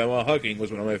Eddie and Benoit hugging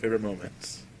was one of my favorite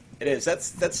moments. It is.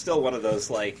 That's still one of those,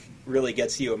 like, really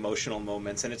gets you emotional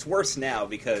moments, and it's worse now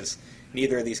because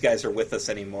neither of these guys are with us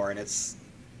anymore, and it's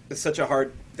such a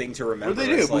hard thing to remember. What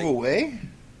did they do? It's like, Move away?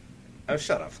 oh,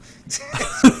 shut up.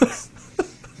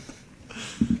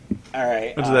 All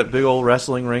right. Was that big old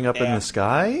wrestling ring up in yeah. the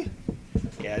sky?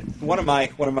 Yeah, one of my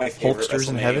favorite Hulksters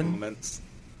in WrestleMania Heaven? moments.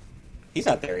 He's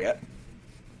not there yet.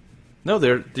 No,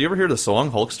 there. Do you ever hear the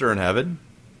song "Hulkster in Heaven"?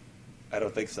 I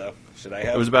don't think so. Should I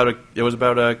have? It was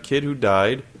about a kid who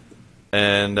died,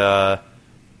 and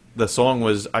the song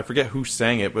was, I forget who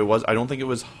sang it, but I don't think it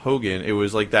was Hogan. It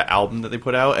was like that album that they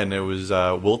put out, and it was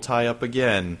 "We'll Tie Up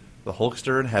Again," the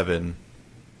Hulkster in Heaven.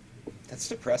 That's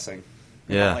depressing.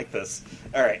 I Yeah. don't like this.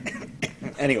 All right.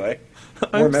 Anyway,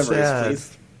 I'm more memories, sad.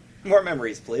 please. More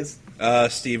memories, please.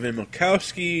 Stephen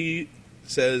Milkowski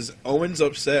says Owens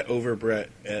upset over Brett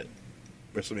at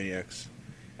WrestleMania X.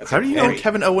 That's How do you know great-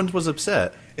 Kevin Owens was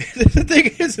upset? The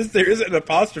thing is there isn't an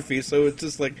apostrophe, so it's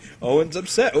just like Owens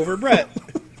upset over Brett.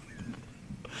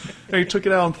 He took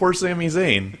it out on poor Sami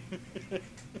Zayn.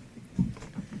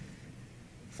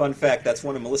 Fun fact: that's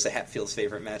one of Melissa Hatfield's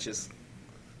favorite matches.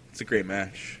 It's a great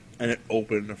match, and it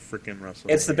opened a freaking WrestleMania.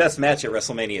 It's the best match at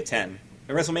WrestleMania 10.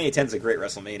 And WrestleMania 10 is a great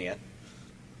WrestleMania.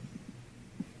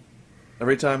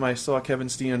 Every time I saw Kevin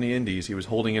Steen on the Indies, he was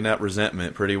holding in that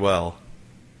resentment pretty well.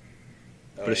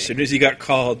 Oh, But as soon as he got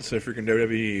called to freaking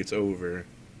WWE, it's over.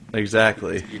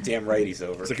 Exactly. you're damn right he's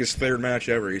over. It's like his third match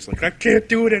ever. He's like, I can't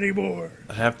do it anymore.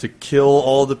 I have to kill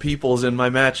all the peoples in my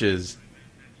matches.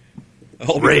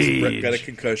 All because Rage. Brett got a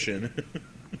concussion.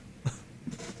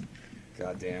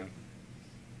 God damn.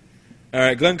 All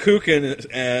right, Glenn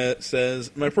Kukin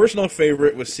says, my personal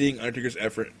favorite was seeing Undertaker's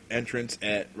entrance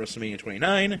at WrestleMania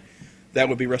 29. That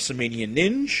would be WrestleMania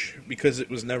Ninja, because it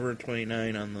was never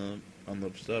 29 on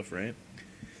the stuff, right?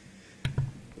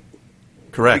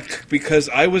 Correct. Because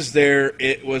I was there,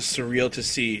 it was surreal to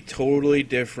see. Totally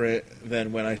different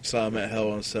than when I saw him at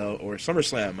Hell in a Cell or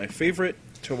SummerSlam. My favorite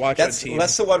to watch That's on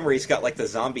TV. the one where he's got like the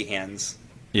zombie hands.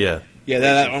 Yeah. Yeah,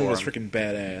 that Reaching one for was him. freaking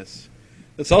badass.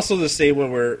 It's also the same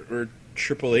one where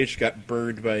Triple H got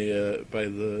burned by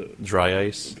the Dry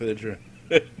ice.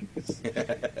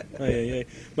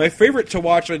 My favorite to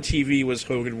watch on TV was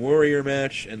Hogan Warrior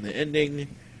match and the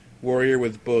ending. Warrior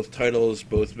with both titles,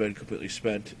 both men completely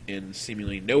spent in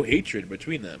seemingly no hatred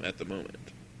between them at the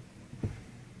moment.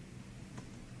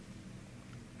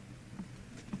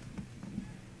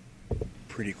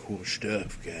 Pretty cool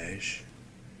stuff, guys.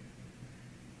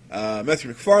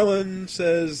 Matthew McFarland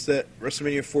says that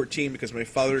WrestleMania 14 because my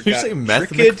father Did you got say Meth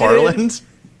tricketed. McFarland?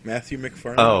 Matthew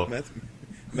McFarland. Oh.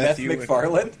 Matthew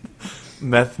McFarland?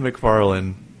 Meth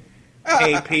McFarland.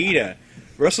 Hey, Peter.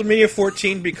 WrestleMania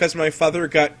 14 because my father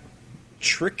got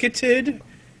tricketed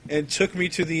and took me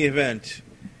to the event.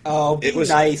 Oh, be It was-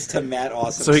 nice to Matt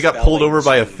Awesome. So he got pulled spelling. over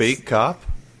by a Jeez. fake cop?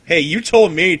 Hey, you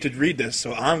told me to read this,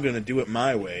 so I'm going to do it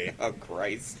my way. Oh,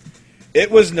 Christ. It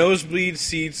was nosebleed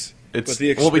seats, It's but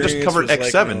the well, we just experience covered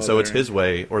was like X7, no so it's other. his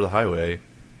way or the highway.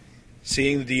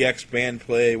 Seeing the DX band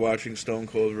play, watching Stone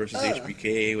Cold versus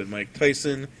HBK with Mike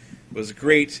Tyson was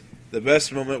great. The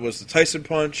best moment was the Tyson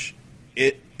punch.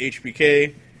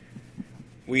 HBK.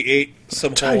 We ate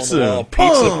some Tyson hole-in-the-wall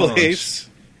pizza punch. place.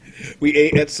 We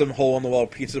ate at some hole-in-the-wall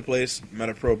pizza place. Met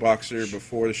a pro boxer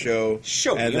before the show.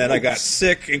 Show me and your then I got moves.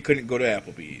 sick and couldn't go to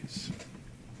Applebee's.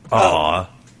 Aw.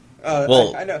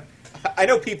 Well- I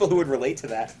know people who would relate to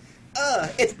that.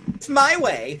 It's my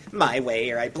way,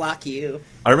 or I block you.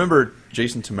 I remember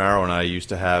Jason Tamaro and I used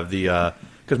to have the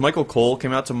because Michael Cole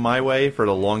came out to My Way for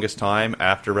the longest time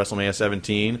after WrestleMania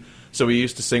 17. So we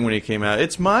used to sing when he came out,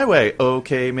 "It's my way,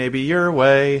 okay, maybe your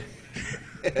way."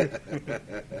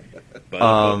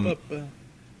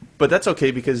 But that's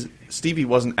okay because Stevie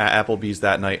wasn't at Applebee's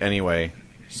that night anyway.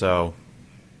 So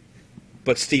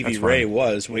But Stevie That's Ray fine.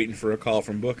 was waiting for a call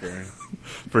from Booker.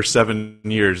 for 7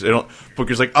 years,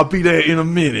 Booker's like, "I'll be there in a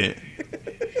minute."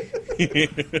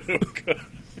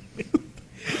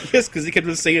 Yes, because he kept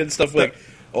on saying stuff like,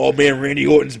 "Oh man, Randy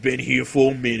Orton's been here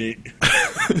for a minute."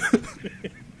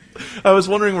 I was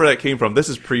wondering where that came from. This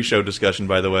is pre-show discussion,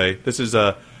 by the way. This is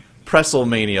a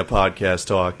Presselmania podcast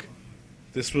talk.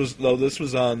 This was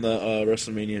on the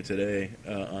WrestleMania today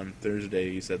on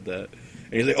Thursday. He said that,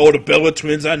 and he's like, "Oh, the Bella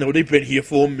Twins, I know they've been here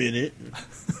for a minute."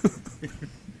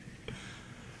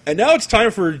 And now it's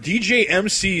time for DJ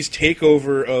MC's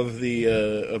takeover of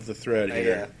the thread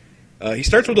here. He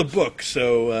starts with a book,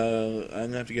 so I'm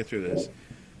gonna have to get through this.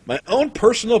 My own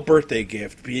personal birthday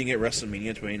gift being at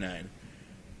WrestleMania 29.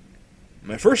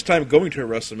 My first time going to a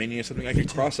WrestleMania is something I can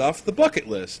cross off the bucket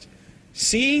list.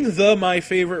 Seeing my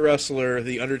favorite wrestler,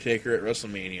 The Undertaker, at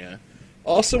WrestleMania.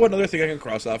 Also another thing I can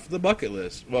cross off the bucket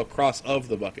list. Well, cross of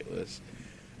the bucket list.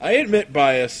 I admit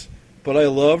bias, but I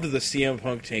loved the CM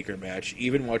Punk Taker match,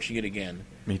 even watching it again.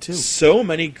 Me too. So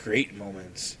many great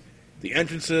moments. The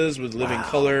entrances with living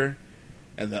color,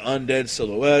 and the undead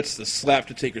silhouettes, the slap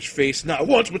to Taker's face, not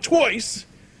once but twice.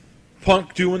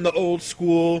 Punk doing the old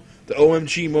school, the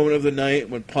OMG moment of the night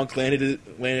when Punk landed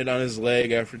on his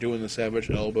leg after doing the Savage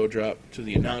elbow drop to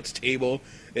the announce table,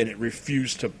 and it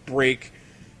refused to break.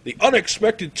 The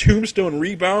unexpected tombstone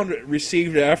rebound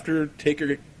received after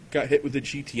Taker got hit with the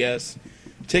GTS.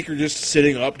 Taker just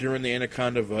sitting up during the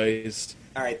Anaconda Vice.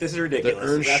 All right, this is ridiculous. The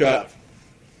earn Wrap it shot. up.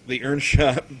 The earn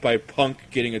shot by Punk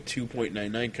getting a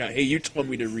 2.99 count. Hey, you told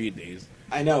me to read these.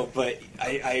 I know, but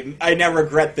I now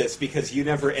regret this because you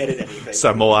never edit anything.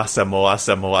 Samoa, Samoa,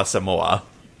 Samoa, Samoa.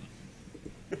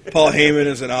 Paul Heyman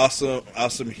is an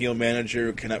awesome heel manager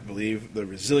who cannot believe the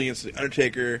resilience of The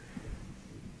Undertaker.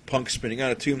 Punk spinning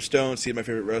out a tombstone, seeing my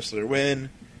favorite wrestler win.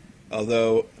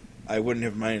 Although I wouldn't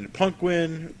have minded Punk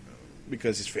win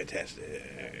because he's fantastic.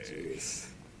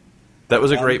 That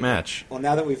was a great match. Well,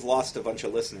 now that we've lost a bunch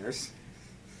of listeners,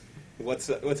 what's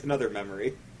another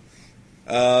memory?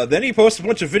 Then he posts a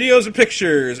bunch of videos and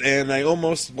pictures, and I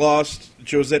almost lost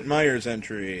Josette Meyer's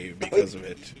entry because of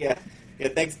it. Yeah.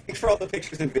 Thanks for all the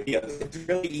pictures and videos. It's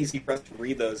really easy for us to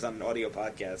read those on an audio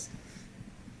podcast.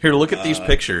 Here, look at these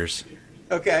pictures.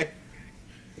 Okay.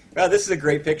 Wow, this is a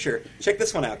great picture. Check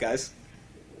this one out, guys.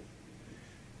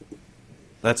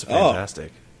 That's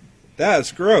fantastic.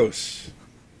 That's gross.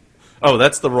 Oh,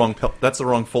 that's the wrong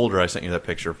folder I sent you that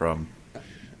picture from.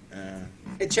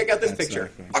 Hey, check out this That's picture.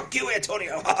 not Fuck you,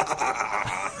 Antonio.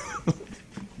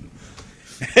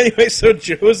 Anyway, so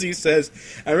Josie says,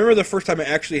 I remember the first time I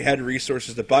actually had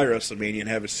resources to buy WrestleMania and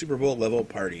have a Super Bowl level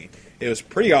party. It was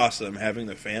pretty awesome having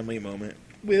the family moment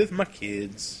with my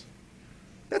kids.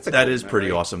 That Is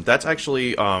pretty awesome. That's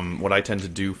actually what I tend to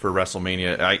do for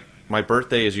WrestleMania. My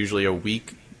birthday is usually a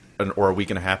week or a week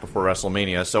and a half before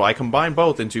WrestleMania, so I combine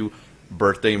both into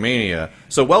Birthday Mania.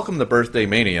 So welcome to Birthday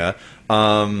Mania.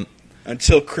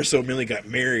 Until Chris O'Malley got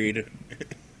married.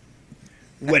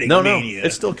 Wedding No, Mania.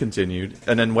 it still continued.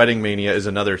 And then Wedding Mania is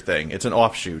another thing. It's an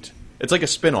offshoot. It's like a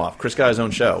spin-off. Chris got his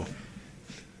own show.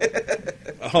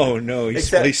 Oh no,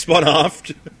 Except- he spun off.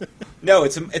 No,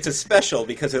 it's a special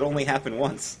because it only happened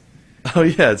once. Oh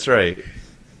yeah, that's right.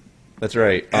 That's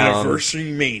right.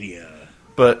 Anniversary Mania.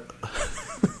 But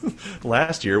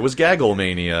last year was Gaggle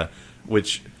Mania,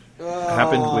 which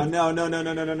happened with. No. I'm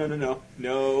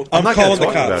I'm not going calling to the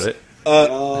talk cops. about it.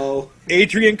 No.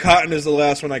 Adrian Cotton is the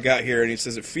last one I got here, and he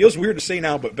says it feels weird to say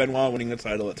now, but Benoit winning the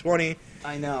title at 20.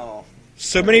 I know.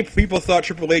 So many people thought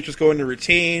Triple H was going to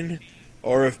retain,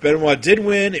 or if Benoit did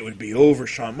win, it would be over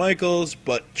Shawn Michaels,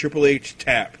 but Triple H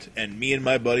tapped, and me and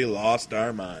my buddy lost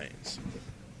our minds.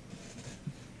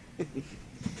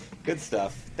 Good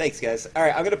stuff. Thanks, guys. All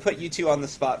right, I'm going to put you two on the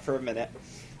spot for a minute.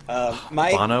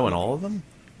 Bono and all of them?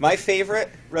 My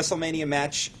favorite WrestleMania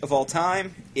match of all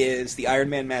time is the Iron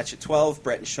Man match at 12,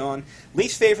 Bret and Shawn.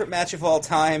 Least favorite match of all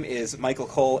time is Michael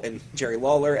Cole and Jerry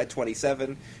Lawler at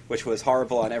 27, which was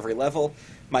horrible on every level.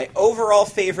 My overall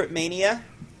favorite Mania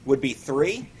would be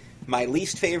 3. My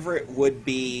least favorite would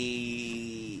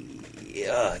be...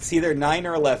 it's either 9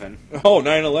 or 11. Oh,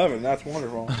 9/11, that's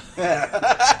wonderful.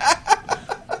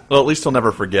 Well, at least he'll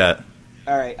never forget.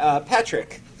 All right,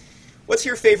 Patrick, what's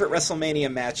your favorite WrestleMania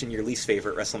match and your least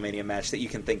favorite WrestleMania match that you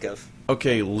can think of?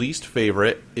 Okay, least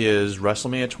favorite is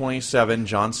WrestleMania 27,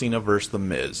 John Cena versus The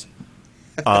Miz.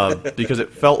 Because it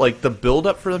felt like the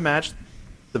build-up for the match,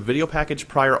 the video package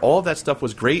prior, all of that stuff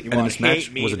was great, and then wanna this match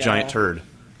hate me was a now? giant turd.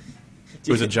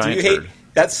 It was a Do giant you hate, turd.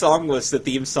 that song was the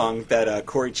theme song that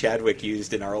Corey Chadwick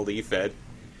used in our old E-Fed.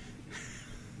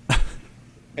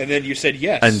 And then you said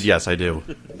yes. And yes, I do.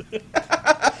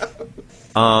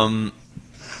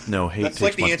 No, hate That's takes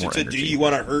like the much answer more to, energy. do you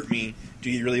want to hurt me? Do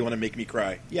you really want to make me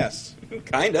cry? Yes.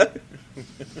 Kinda.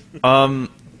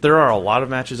 There are a lot of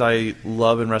matches I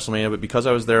love in WrestleMania, but because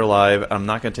I was there live, I'm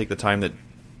not going to take the time that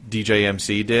DJ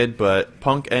MC did, but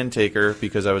Punk and Taker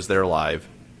because I was there live.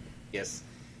 Yes.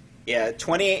 Yeah,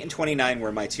 28 and 29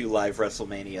 were my 2 live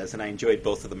WrestleManias, and I enjoyed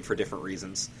both of them for different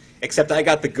reasons. Except I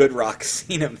got the good Rock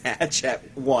Cena match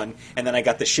at one, and then I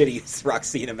got the shitty Rock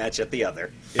Cena match at the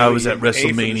other. I was you at paid for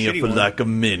the WrestleMania shitty for one. like a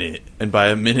minute, and by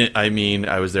a minute I mean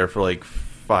I was there for like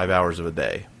 5 hours of a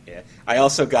day. Yeah. I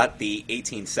also got the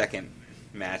 18-second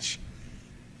match.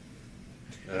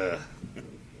 Ugh.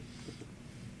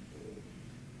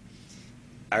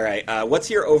 All right, what's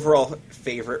your overall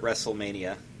favorite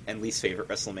WrestleMania and least favorite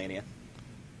WrestleMania?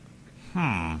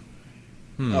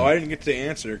 Oh, I didn't get to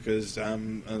answer because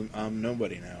I'm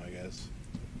nobody now, I guess.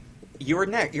 You're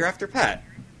next. You're after Pat.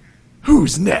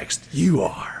 Who's next? You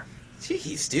are.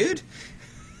 Jeez, dude.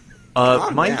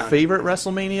 Calm My down. favorite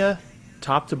WrestleMania,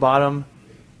 top to bottom,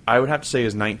 I would have to say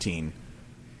is 19.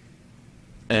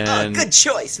 And Good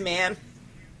choice, man.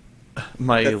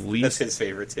 my That's least... his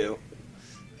favorite too.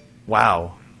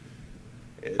 Wow.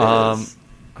 It is.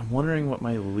 I'm wondering what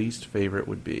my least favorite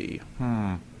would be.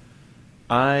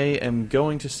 I am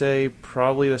going to say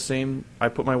probably the same. I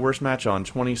put my worst match on.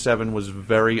 27 was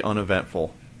very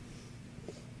uneventful.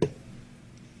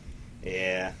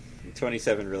 Yeah,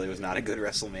 27 really was not a good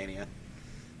WrestleMania.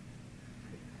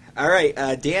 All right,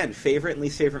 Dan, favorite and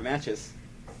least favorite matches?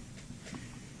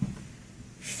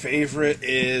 Favorite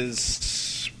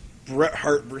is Bret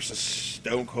Hart versus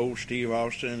Stone Cold Steve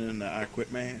Austin in the I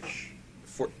Quit match.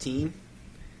 14?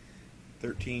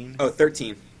 13. Oh,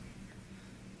 13.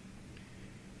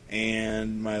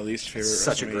 And my least favorite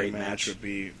Such a WrestleMania great match match. would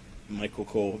be Michael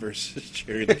Cole versus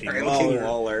Jerry the King King Lawler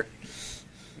Lawler.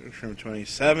 from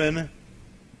 27.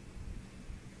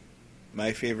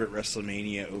 My favorite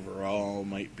WrestleMania overall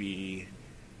might be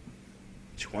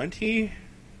 20.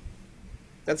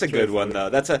 That's a That's what good I one, thought. though.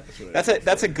 That's a That's what I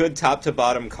that's a good top to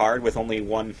bottom card with only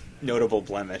one notable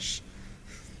blemish.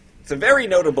 It's a very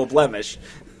notable blemish.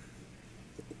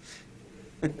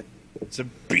 It's a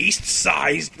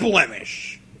beast-sized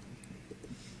blemish.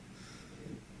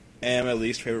 And my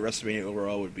least favorite WrestleMania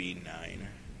overall would be 9.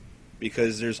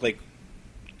 Because there's like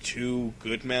 2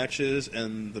 good matches,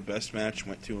 and the best match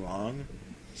went too long.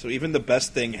 So even the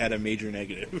best thing had a major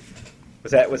negative.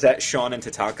 Was that Shawn and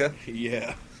Tatanka?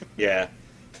 Yeah. Yeah.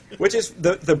 Which is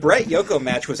the Bret Yoko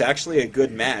match was actually a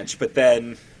good match, but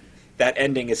then that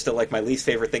ending is still like my least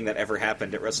favorite thing that ever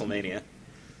happened at WrestleMania.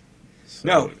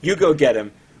 No, you go get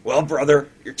him. Well, brother,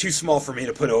 you're too small for me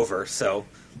to put over, so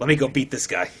let me go beat this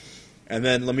guy. And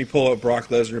then let me pull up Brock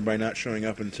Lesnar by not showing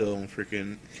up until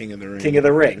freaking King of the Ring. King of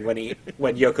the Ring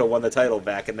when Yoko won the title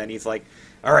back, and then he's like,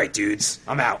 "All right, dudes,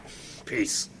 I'm out.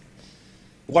 Peace."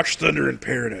 Watch Thunder in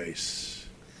Paradise.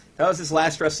 That was his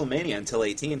last WrestleMania until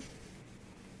 18.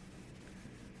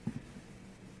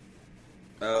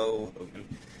 Oh,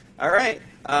 Hogan. All right.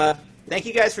 Thank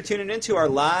you guys for tuning in to our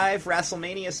live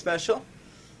WrestleMania special.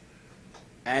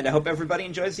 And I hope everybody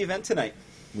enjoys the event tonight.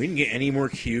 We didn't get any more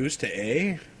cues to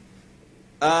A.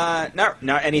 Not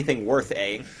anything worth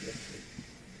A.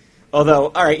 Although,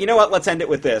 all right, you know what? Let's end it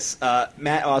with this.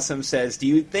 Matt Awesome says, do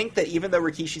you think that even though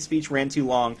Rikishi's speech ran too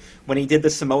long, when he did the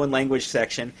Samoan language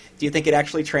section, do you think it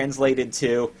actually translated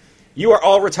to, you are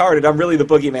all retarded, I'm really the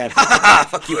boogeyman. Ha ha ha!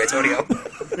 Fuck you, Antonio.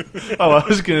 Oh, I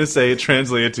was going to say it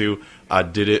translated to, I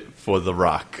did it for The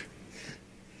Rock.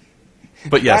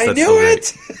 But yes, I that's knew still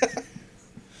it!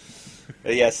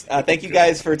 Yes, thank you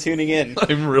guys for tuning in. great.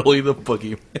 I'm really the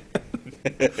boogeyman.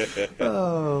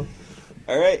 Oh.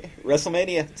 All right,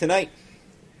 WrestleMania tonight.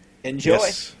 Enjoy.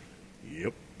 Yes.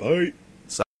 Yep. Bye.